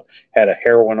have had a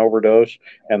heroin overdose,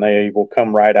 and they will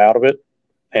come right out of it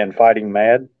and fighting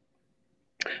mad.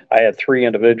 I had 3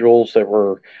 individuals that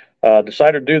were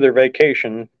decided to do their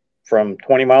vacation from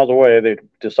 20 miles away. They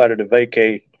decided to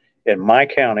vacate in my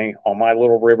county on my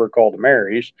little river called the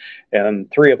Marys, and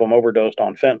 3 of them overdosed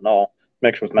on fentanyl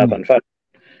mixed with methamphetamine.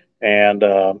 And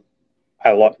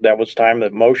that was time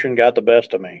that motion got the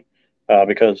best of me,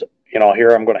 because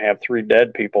here I'm going to have 3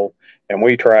 dead people, and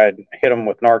we tried hit them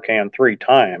with Narcan 3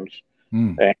 times,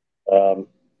 and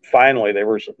finally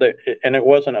and it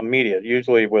wasn't immediate.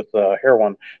 Usually with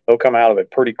heroin, they'll come out of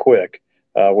it pretty quick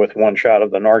with 1 shot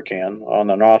of the Narcan on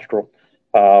the nostril.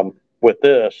 With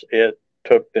this, it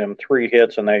took them 3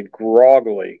 hits, and they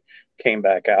groggily came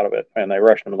back out of it, and they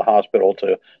rushed them to the hospital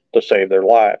to save their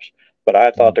lives. But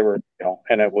I thought they were,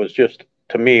 and it was just,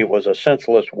 to me, it was a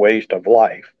senseless waste of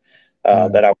life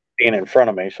that I was seeing in front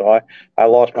of me. So I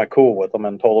lost my cool with them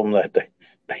and told them that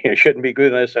they shouldn't be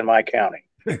doing this in my county.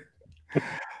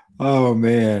 Oh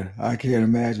man, I can't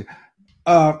imagine.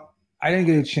 I didn't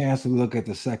get a chance to look at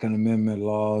the Second Amendment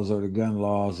laws or the gun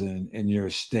laws in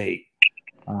your state,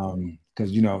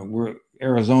 because we're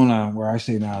Arizona, where I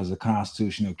stay now, is a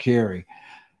constitutional carry,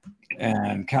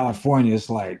 and California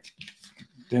is like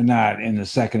they're not in the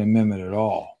Second Amendment at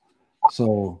all.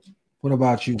 So, what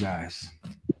about you guys?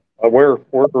 We're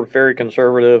very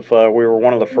conservative. We were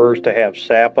one of the first to have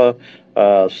SAPA,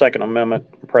 Second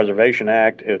Amendment Preservation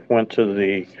Act. It went to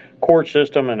the court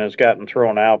system and has gotten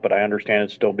thrown out, but I understand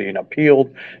it's still being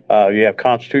appealed. You have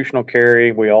constitutional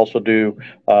carry. We also do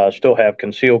still have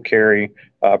concealed carry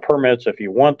permits if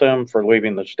you want them for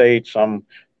leaving the state. Some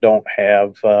don't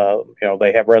have,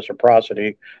 they have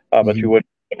reciprocity, but you would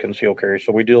concealed carry.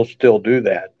 So we still do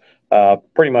that.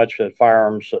 Pretty much that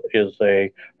firearms is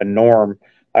a norm.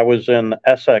 I was in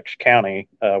Essex County,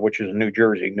 which is New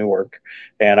Jersey, Newark,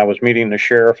 and I was meeting the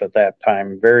sheriff at that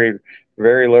time. Very,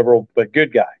 very liberal, but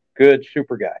good guy, good,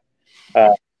 super guy.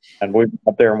 Uh, and we went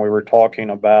up there and we were talking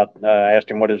about,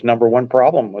 asked him what his number one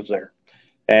problem was there.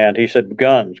 And he said,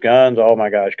 guns, guns. Oh my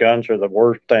gosh, guns are the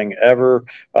worst thing ever.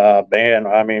 Man,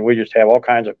 I mean, we just have all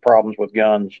kinds of problems with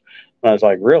guns. And I was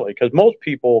like, really? Because most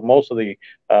people, most of the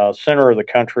center of the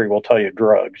country will tell you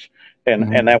drugs,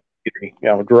 and that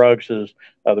drugs is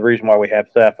the reason why we have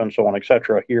theft and so on,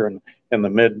 etc. Here in the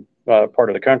mid part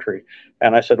of the country.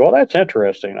 And I said, well, that's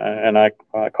interesting. And I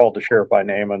called the sheriff by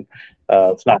name, and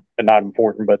it's not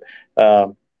important, but.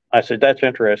 I said, that's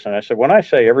interesting. I said, when I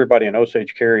say everybody in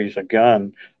Osage carries a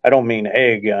gun, I don't mean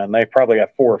a gun. They probably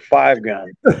got 4 or 5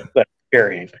 guns that they're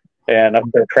carrying. And up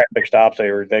there, traffic stops,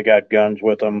 they got guns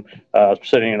with them,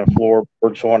 sitting in a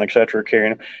floorboard, so on, et cetera,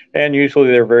 carrying them. And usually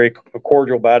they're very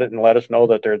cordial about it and let us know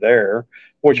that they're there,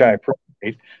 which I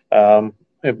appreciate,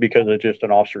 because it's just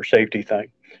an officer safety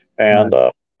thing. And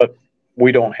but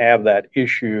we don't have that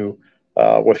issue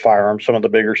with firearms. Some of the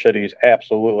bigger cities,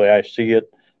 absolutely, I see it.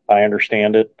 I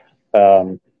understand it.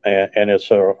 And it's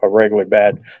a regularly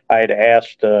bad. I had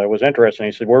asked, it was interesting.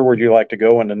 He said, where would you like to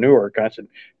go into Newark? And I said,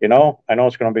 I know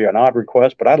it's going to be an odd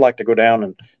request, but I'd like to go down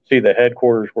and see the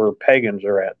headquarters where pagans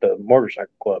are at, the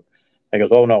motorcycle club. He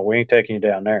goes, oh, no, we ain't taking you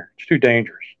down there. It's too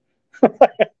dangerous.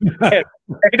 And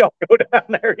they don't go down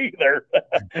there either.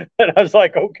 And I was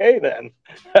like, okay, then.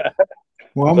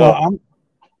 Well,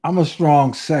 I'm a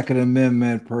strong Second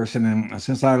Amendment person. And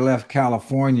since I left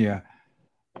California,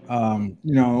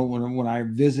 when I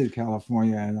visit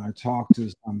California and I talk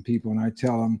to some people and I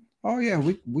tell them, oh yeah,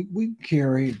 we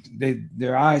carry,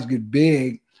 their eyes get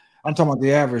big. I'm talking about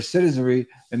the average citizenry,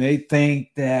 and they think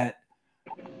that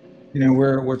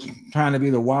we're trying to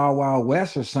be the wild wild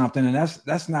west or something, and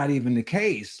that's not even the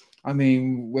case. I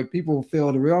mean, what people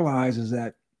fail to realize is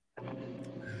that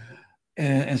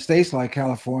in states like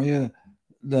California,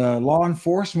 the law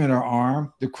enforcement are armed,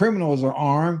 the criminals are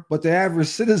armed, but the average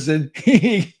citizen,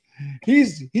 he's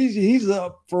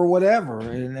up for whatever.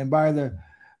 And by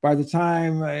the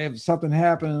time if something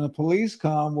happened and the police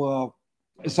come, well,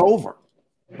 it's over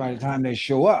by the time they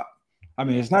show up. I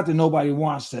mean, it's not that nobody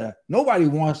wants,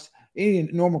 any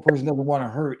normal person doesn't want to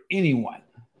hurt anyone.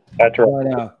 That's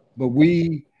right. But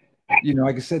we,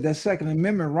 like I said, that Second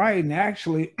Amendment right, and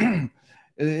actually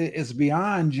it's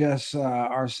beyond just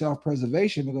our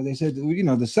self-preservation, because they said,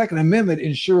 the Second Amendment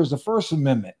ensures the First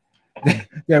Amendment,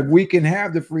 that we can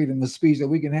have the freedom of speech, that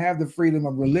we can have the freedom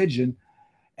of religion,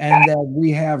 and that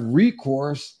we have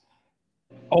recourse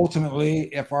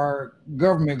ultimately if our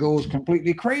government goes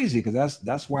completely crazy, because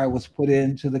that's why it was put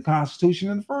into the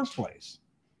Constitution in the first place.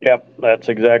 Yep, that's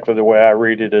exactly the way I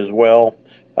read it as well.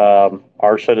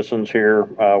 Our citizens here,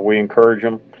 we encourage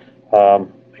them.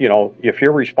 If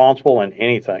you're responsible in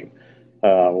anything,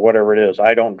 whatever it is,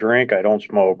 I don't drink, I don't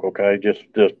smoke. Okay, just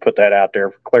put that out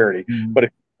there for clarity. Mm-hmm. But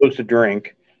if you're supposed to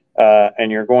drink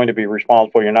and you're going to be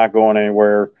responsible, you're not going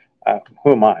anywhere.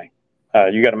 Who am I?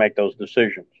 You got to make those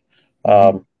decisions.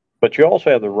 Mm-hmm. But you also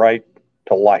have the right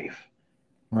to life,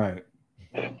 right,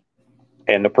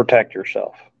 and to protect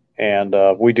yourself. And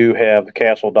we do have the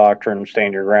Castle Doctrine,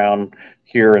 Stand Your Ground,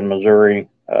 here in Missouri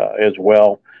as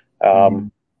well.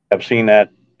 I've seen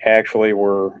that actually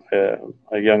where an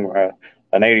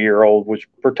 80-year-old was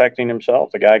protecting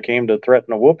himself. The guy came to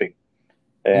threaten a whooping.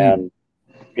 And,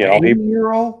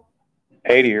 80-year-old?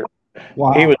 80-year.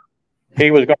 Wow.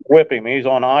 He was going to whip him. He's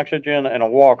on oxygen and a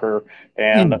walker,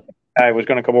 and the guy was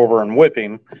going to come over and whip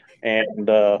him. And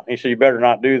he said, you better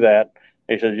not do that.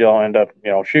 He said, you'll end up,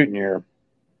 shooting your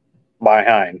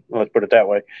behind, let's put it that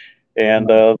way,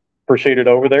 and proceeded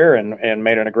over there and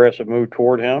made an aggressive move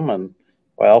toward him, and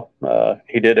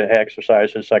he did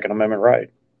exercise his Second Amendment right.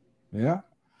 Yeah.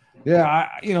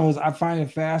 I find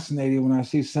it fascinating when I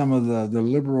see some of the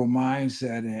liberal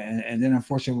mindset, and then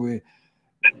unfortunately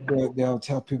they'll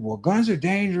tell people, well, guns are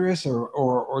dangerous,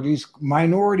 or these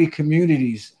minority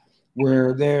communities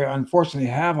where they unfortunately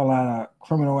have a lot of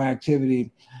criminal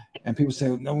activity, and people say,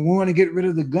 no, we want to get rid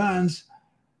of the guns.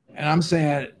 And I'm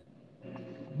saying,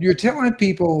 you're telling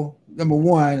people, number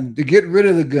one, to get rid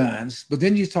of the guns, but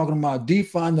then you're talking about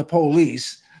defund the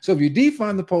police. So if you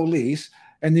defund the police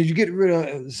and then you get rid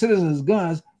of citizens'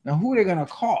 guns, now who are they going to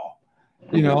call?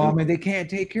 They can't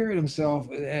take care of themselves.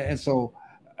 And so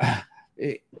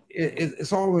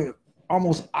it's almost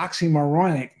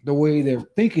oxymoronic the way their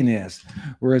thinking is.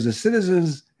 Whereas the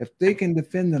citizens, if they can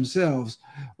defend themselves,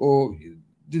 then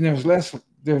there's less,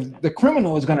 the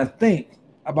criminal is going to think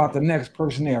about the next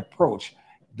person they approach.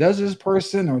 does this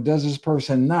person or does this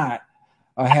person not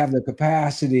have the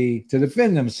capacity to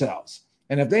defend themselves?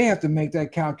 And if they have to make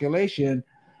that calculation,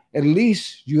 at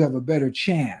least you have a better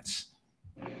chance.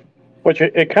 Which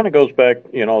it kind of goes back,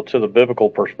 to the biblical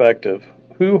perspective.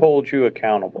 Who holds you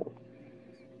accountable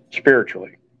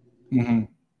spiritually? Mm-hmm.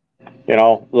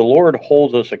 The Lord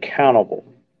holds us accountable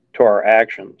to our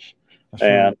actions. That's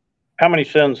And right. how many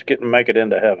sins make it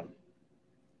into heaven?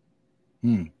 I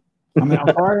mean,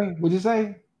 I'm sorry. What'd you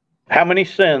say? How many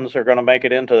sins are going to make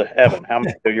it into heaven? How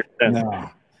many of your sins? No.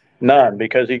 None,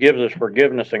 because he gives us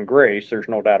forgiveness and grace. There's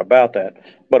no doubt about that.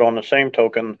 But on the same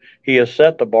token, he has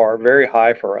set the bar very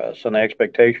high for us and the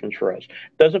expectations for us.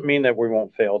 Doesn't mean that we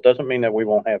won't fail. Doesn't mean that we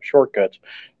won't have shortcuts.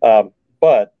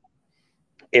 But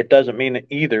it doesn't mean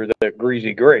either that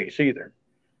greasy grace either.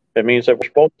 It means that we're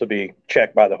supposed to be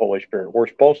checked by the Holy Spirit. We're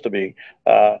supposed to be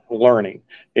learning.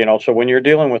 So when you're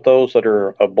dealing with those that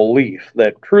are of belief,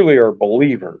 that truly are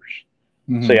believers,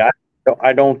 see,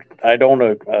 I don't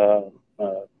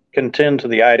contend to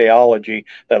the ideology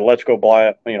that let's go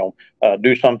buy,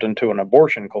 do something to an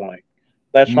abortion clinic.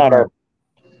 That's not Right. our.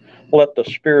 Let the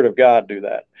Spirit of God do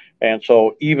that. And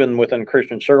so even within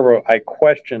Christian circle, I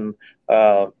question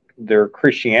their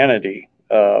Christianity.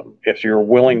 If you're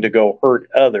willing to go hurt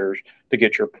others to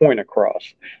get your point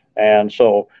across. And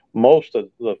so most of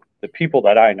the people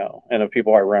that I know and the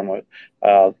people I run with,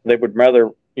 they would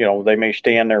rather, they may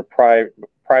stand there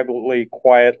privately,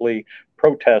 quietly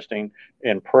protesting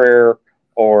in prayer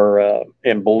or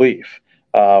in belief.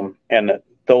 And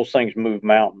those things move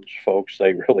mountains, folks.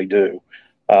 They really do.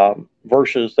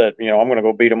 Versus that, I'm going to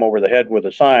go beat them over the head with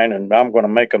a sign and I'm going to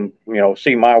make them,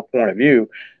 see my point of view.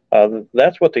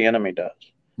 That's what the enemy does.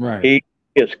 Right.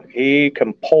 He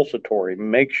compulsory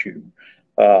makes you,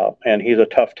 and he's a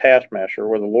tough taskmaster.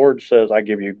 Where the Lord says, "I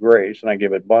give you grace and I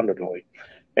give it abundantly,"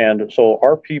 and so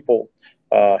our people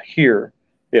here,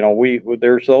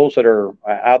 there's those that are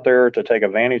out there to take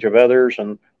advantage of others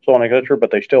and so on and so forth,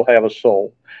 but they still have a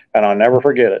soul, and I'll never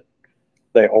forget it.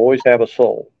 They always have a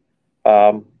soul,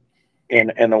 and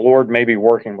the Lord may be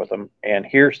working with them. And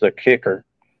here's the kicker: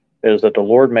 is that the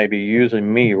Lord may be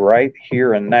using me right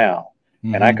here and now,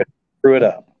 and I could screw it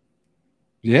up.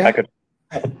 Yeah. I could,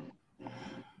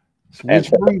 Which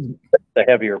so brings the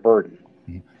heavier burden.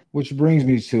 Which brings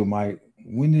me to Mike.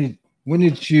 When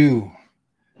did you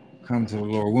come to the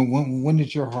Lord? When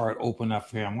did your heart open up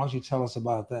for Him? Why don't you tell us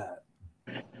about that?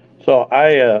 So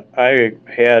I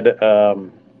had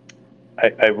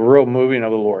a real moving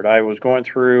of the Lord. I was going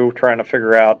through trying to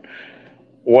figure out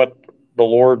what the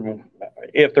Lord,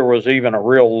 if there was even a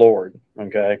real Lord.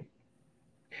 Okay,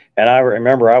 and I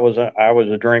remember I was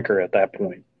a drinker at that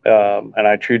point, and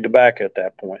I chewed tobacco at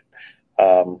that point.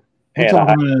 We're And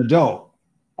talking about an adult.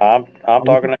 I'm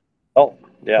talking. Oh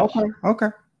yes, Okay. Okay.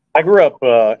 I grew up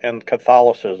in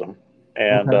Catholicism,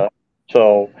 and Okay.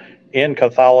 so in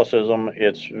Catholicism,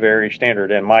 it's very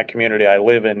standard. And my community I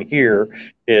live in here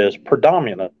is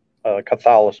predominant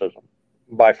Catholicism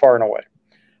by far and away.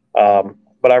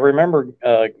 But I remember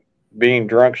being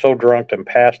drunk, so drunk and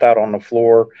passed out on the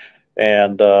floor,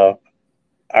 and I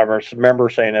remember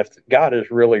saying, if God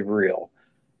is really real,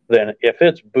 then if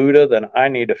it's Buddha, then I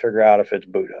need to figure out if it's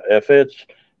Buddha. If it's,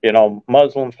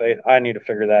 Muslim faith, I need to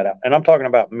figure that out. And I'm talking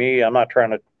about me. I'm not trying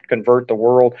to convert the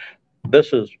world.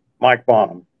 This is Mike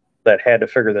Bonham that had to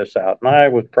figure this out. And I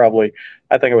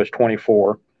think I was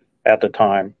 24 at the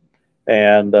time.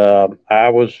 And I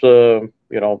was,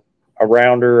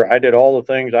 around her. I did all the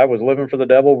things. I was living for the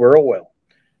devil real well.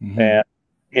 And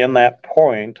in that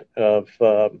point of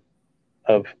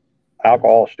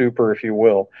alcohol stupor, if you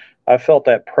will, I felt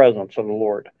that presence of the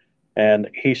Lord. And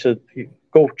he said,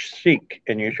 go seek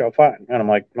and you shall find. And I'm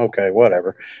like, okay,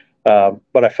 whatever.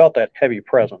 But I felt that heavy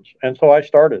presence. And so I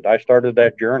started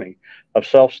that journey of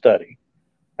self-study.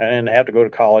 I didn't have to go to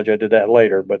college. I did that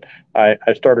later. But I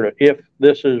started, if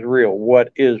this is real,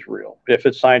 what is real? If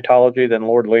it's Scientology, then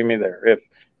Lord, lead me there.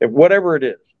 If whatever it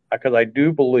is, because I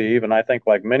do believe, and I think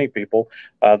like many people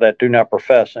that do not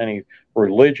profess any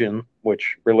religion,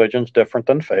 which religion's different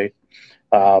than faith,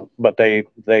 but they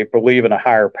believe in a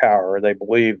higher power. They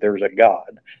believe there's a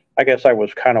God. I guess I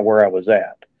was kind of where I was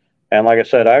at. And like I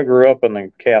said, I grew up in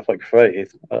the Catholic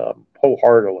faith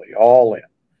wholeheartedly, all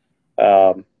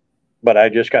in. But I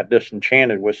just got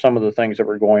disenchanted with some of the things that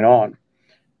were going on.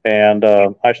 And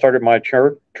I started my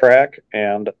church track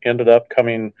and ended up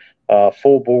coming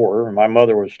full bore. My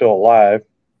mother was still alive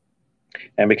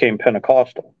and became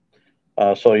Pentecostal.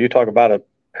 So you talk about a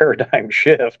paradigm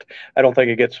shift. I don't think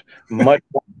it gets much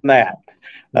more than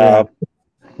that.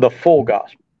 The full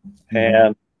gospel.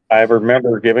 And I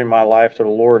remember giving my life to the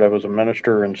Lord. I was a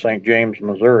minister in St. James,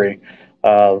 Missouri,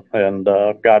 and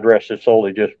God rest his soul,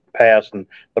 he just passed. And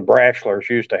the Brashlers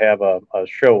used to have a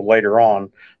show later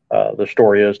on. The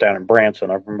story is down in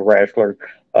Branson, I'm from Brashler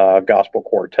Gospel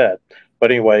Quartet.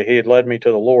 But anyway, he had led me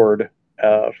to the Lord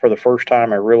for the first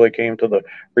time. I really came to the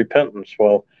repentance.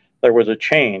 Well, there was a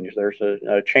change. There's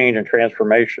a change and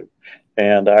transformation.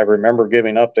 And I remember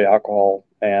giving up the alcohol,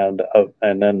 and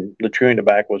then the chewing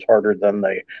tobacco was harder than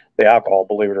the alcohol,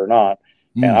 believe it or not.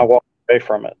 And I walked away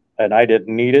from it, and I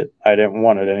didn't need it. I didn't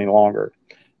want it any longer.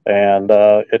 And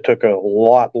it took a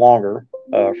lot longer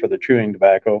for the chewing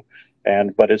tobacco.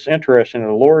 But it's interesting.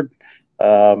 The Lord,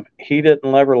 he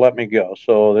didn't ever let me go.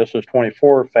 So this is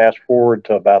 24. Fast forward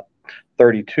to about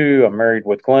 32. I'm married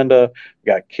with Glenda,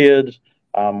 got kids.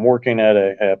 I'm working at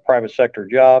a private sector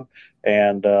job,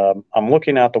 and I'm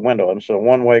looking out the window, and it's a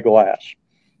one-way glass.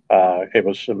 It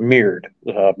was mirrored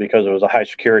because it was a high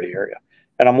security area.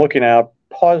 And I'm looking out,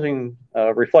 pausing,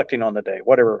 reflecting on the day,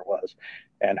 whatever it was.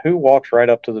 And who walks right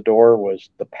up to the door was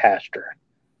the pastor.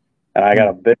 And I got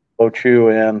a big chew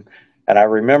in. And I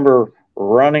remember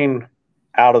running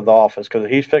out of the office because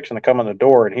he's fixing to come in the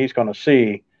door, and he's going to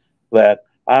see that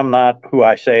I'm not who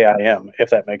I say I am, if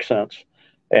that makes sense.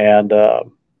 And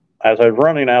as I was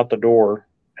running out the door,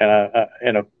 and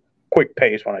in a quick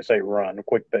pace, when I say run, a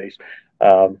quick pace,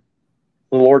 the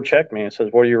Lord checked me and says,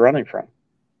 "What are you running from?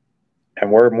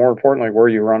 And more importantly, where are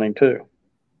you running to?"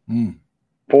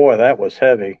 Boy, that was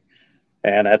heavy.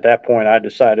 And at that point, I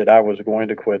decided I was going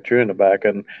to quit chewing tobacco.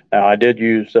 And now I did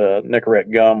use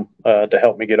Nicorette gum to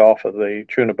help me get off of the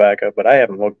chewing tobacco, but I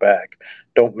haven't looked back.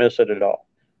 Don't miss it at all.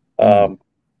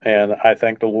 And I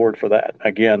thank the Lord for that.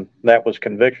 Again, that was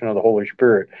conviction of the Holy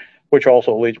Spirit, which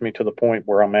also leads me to the point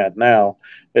where I'm at now,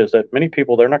 is that many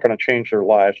people, they're not going to change their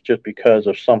lives just because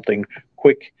of something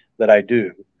quick that I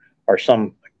do, or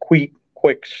some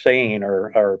quick saying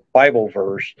or Bible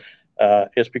verse.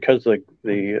 It's because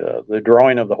the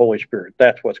drawing of the Holy Spirit.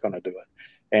 That's what's going to do it.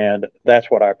 And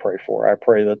that's what I pray for. I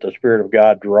pray that the Spirit of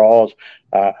God draws.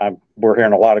 We're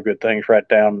hearing a lot of good things right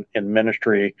down in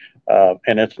ministry,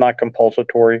 and it's not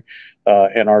compulsory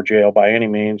in our jail by any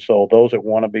means. So those that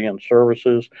want to be in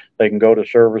services, they can go to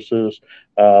services.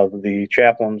 The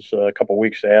chaplains a couple of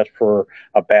weeks asked for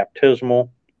a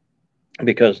baptismal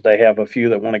because they have a few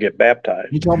that want to get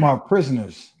baptized. You talking about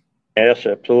prisoners? Yes,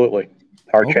 absolutely.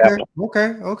 Our chaplain.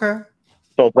 Okay.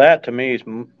 So that to me is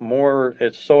more.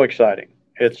 It's so exciting.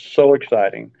 It's so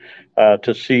exciting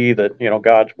to see that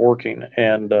God's working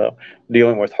and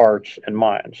dealing with hearts and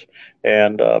minds,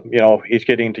 and He's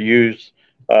getting to use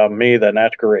me. Then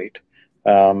that's great,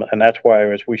 and that's why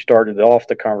as we started off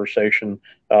the conversation,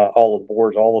 all the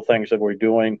boards, all the things that we're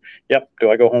doing. Yep.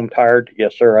 Do I go home tired?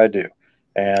 Yes, sir, I do.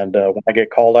 And when I get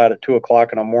called out at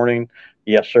 2:00 in the morning,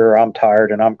 yes, sir, I'm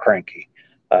tired and I'm cranky.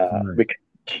 Because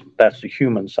that's the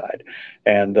human side.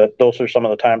 And those are some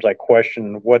of the times I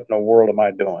question, what in the world am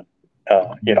I doing?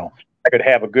 I could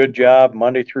have a good job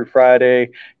Monday through Friday,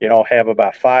 have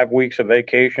about 5 weeks of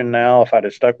vacation now if I'd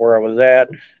have stuck where I was at,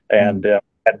 and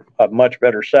had a much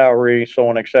better salary, so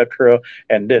on, etc.,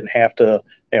 and didn't have to,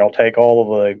 take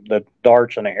all of the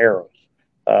darts and the arrows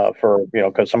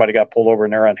because somebody got pulled over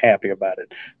and they're unhappy about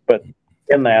it. But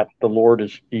in that, the Lord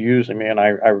is using me, and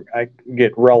I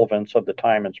get relevance of the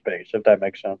time and space, if that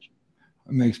makes sense.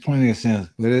 It makes plenty of sense.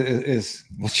 But it's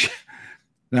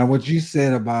what you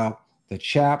said about the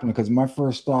chaplain, because my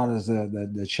first thought is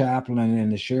the chaplain in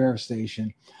the sheriff's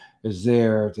station is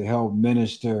there to help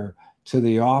minister to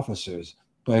the officers,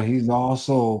 but he's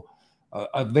also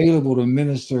available to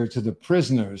minister to the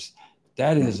prisoners.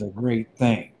 That is a great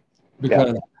thing,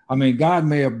 because God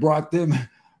may have brought them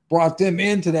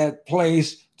into that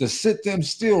place to sit them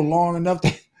still long enough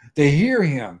to hear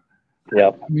him.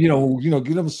 Yeah.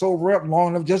 Get them sober up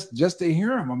long enough just to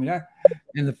hear him.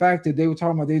 And the fact that they were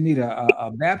talking about they need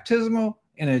a baptismal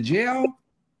in a jail.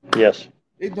 Yes.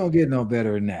 It don't get no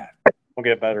better than that. Don't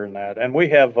get better than that. And we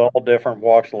have all different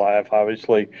walks of life,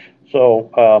 obviously.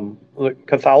 So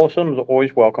Catholicism is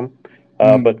always welcome,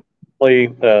 but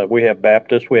we have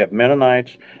Baptists, we have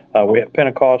Mennonites, we have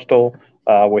Pentecostal.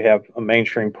 We have a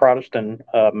mainstream Protestant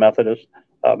Methodist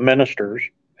ministers,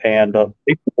 and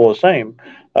people the same.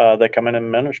 They come in and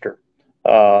minister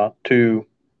to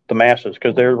the masses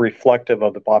because they're reflective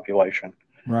of the population.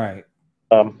 Right.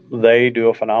 They do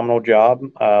a phenomenal job.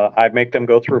 I make them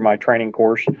go through my training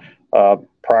course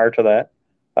prior to that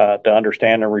to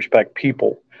understand and respect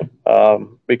people,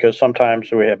 because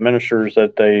sometimes we have ministers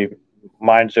that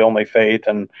mine's the only faith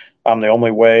and I'm the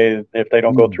only way. If they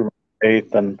don't go through my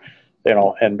faith, and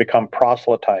and become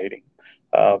proselytizing.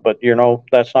 But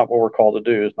that's not what we're called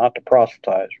to do. Is not to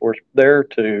proselytize. We're there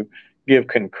to give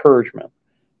encouragement,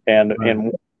 and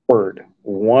in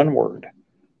one word,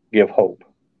 give hope.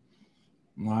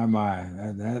 My,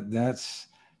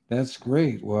 that's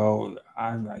great. Well,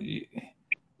 I'm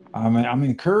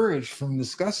encouraged from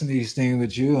discussing these things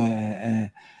with you,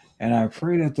 and I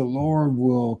pray that the Lord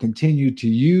will continue to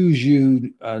use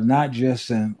you, not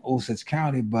just in Osage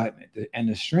County, but and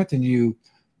to strengthen you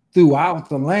throughout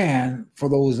the land for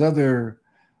those other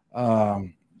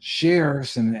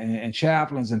sheriffs and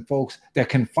chaplains and folks that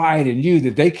confide in you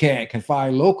that they can't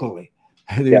confide locally.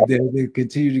 Yeah. They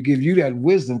continue to give you that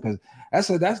wisdom, because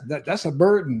that's a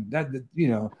burden but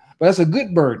that's a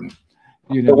good burden,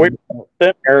 you So we know. were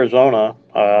in Arizona.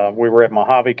 We were at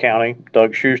Mojave County.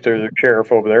 Doug Schuster, the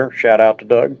sheriff over there. Shout out to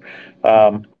Doug.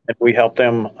 And we helped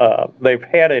them. They've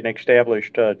had an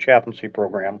established chaplaincy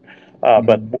program, but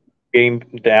Mhm. we came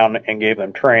down and gave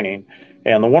them training.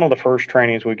 And one of the first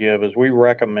trainings we give is we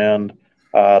recommend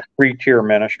three-tier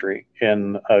ministry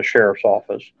in a sheriff's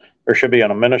office. There should be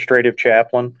an administrative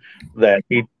chaplain that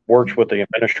he works with the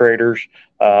administrators.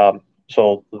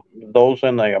 So those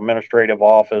in the administrative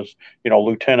office,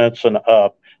 lieutenants and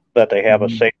up, that they have a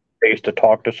Mhm. safe space to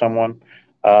talk to someone.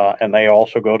 And they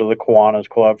also go to the Kiwanis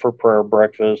Club for prayer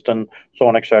breakfast and so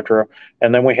on, etc.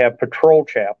 And then we have patrol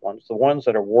chaplains, the ones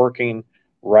that are working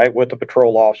right with the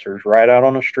patrol officers, right out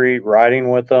on the street, riding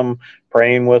with them,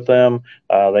 praying with them.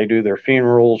 They do their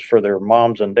funerals for their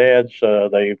moms and dads,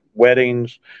 they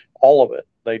weddings, all of it.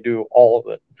 They do all of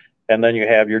it. And then you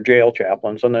have your jail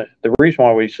chaplains. And the reason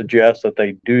why we suggest that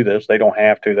they do this, they don't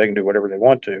have to, they can do whatever they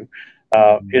want to,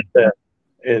 is that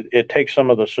it takes some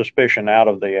of the suspicion out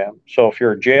of the. So if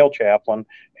you're a jail chaplain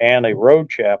and a road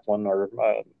chaplain, or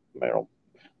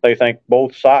they think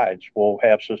both sides will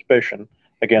have suspicion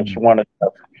against Mhm. one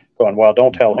another. Going, well,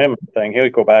 don't tell him anything. He'll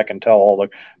go back and tell all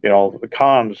the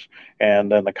cons,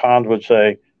 and then the cons would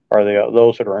say, or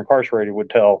those that are incarcerated would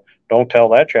tell, don't tell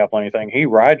that chaplain anything. He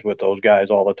rides with those guys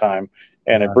all the time,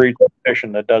 and it Right. breeds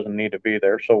suspicion that doesn't need to be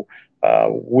there. So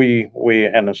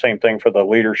and the same thing for the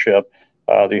leadership.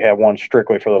 You have one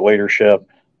strictly for the leadership,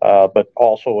 but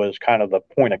also as kind of the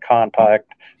point of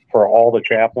contact for all the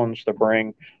chaplains to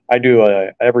bring. I do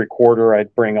every quarter. I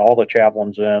bring all the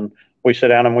chaplains in. We sit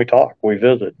down and we talk. We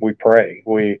visit. We pray.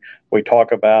 We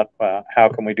talk about how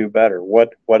can we do better.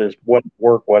 What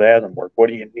worked. What hasn't worked. What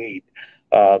do you need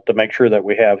to make sure that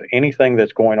we have anything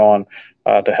that's going on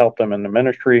to help them in the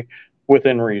ministry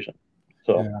within reason.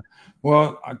 So Yeah.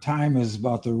 Well, our time is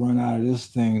about to run out of this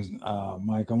thing,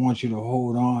 Mike. I want you to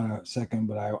hold on a second,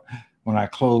 but when I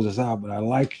close this out, but I'd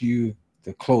like you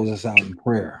to close us out in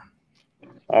prayer.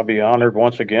 I'll be honored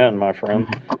once again, my friend.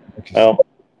 Thank you, sir. Well,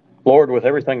 Lord, with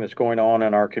everything that's going on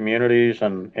in our communities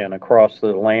and across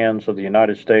the lands of the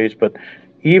United States, but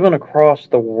even across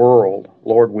the world,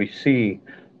 Lord, we see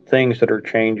things that are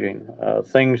changing,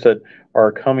 things that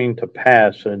are coming to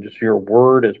pass, and just your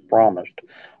word is promised.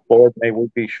 Lord, may we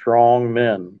be strong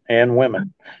men and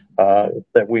women,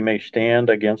 that we may stand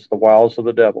against the wiles of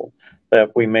the devil,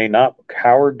 that we may not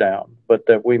cower down, but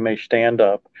that we may stand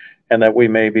up, and that we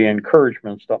may be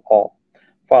encouragements to all.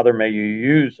 Father, may you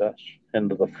use us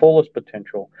into the fullest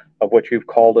potential of what you've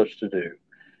called us to do.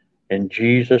 In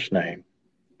Jesus' name,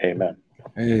 amen.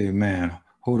 Hey, man,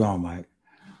 hold on, Mike.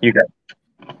 You got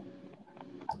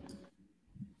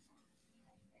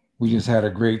We just had a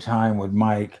great time with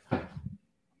Mike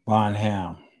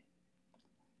Bonham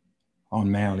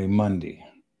on Manly Monday.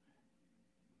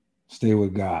 Stay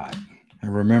with God.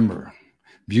 And remember,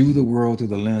 view the world through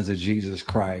the lens of Jesus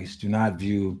Christ. Do not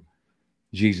view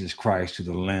Jesus Christ through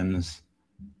the lens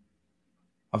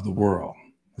of the world.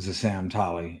 This is Sam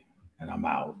Tolley, and I'm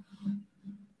out.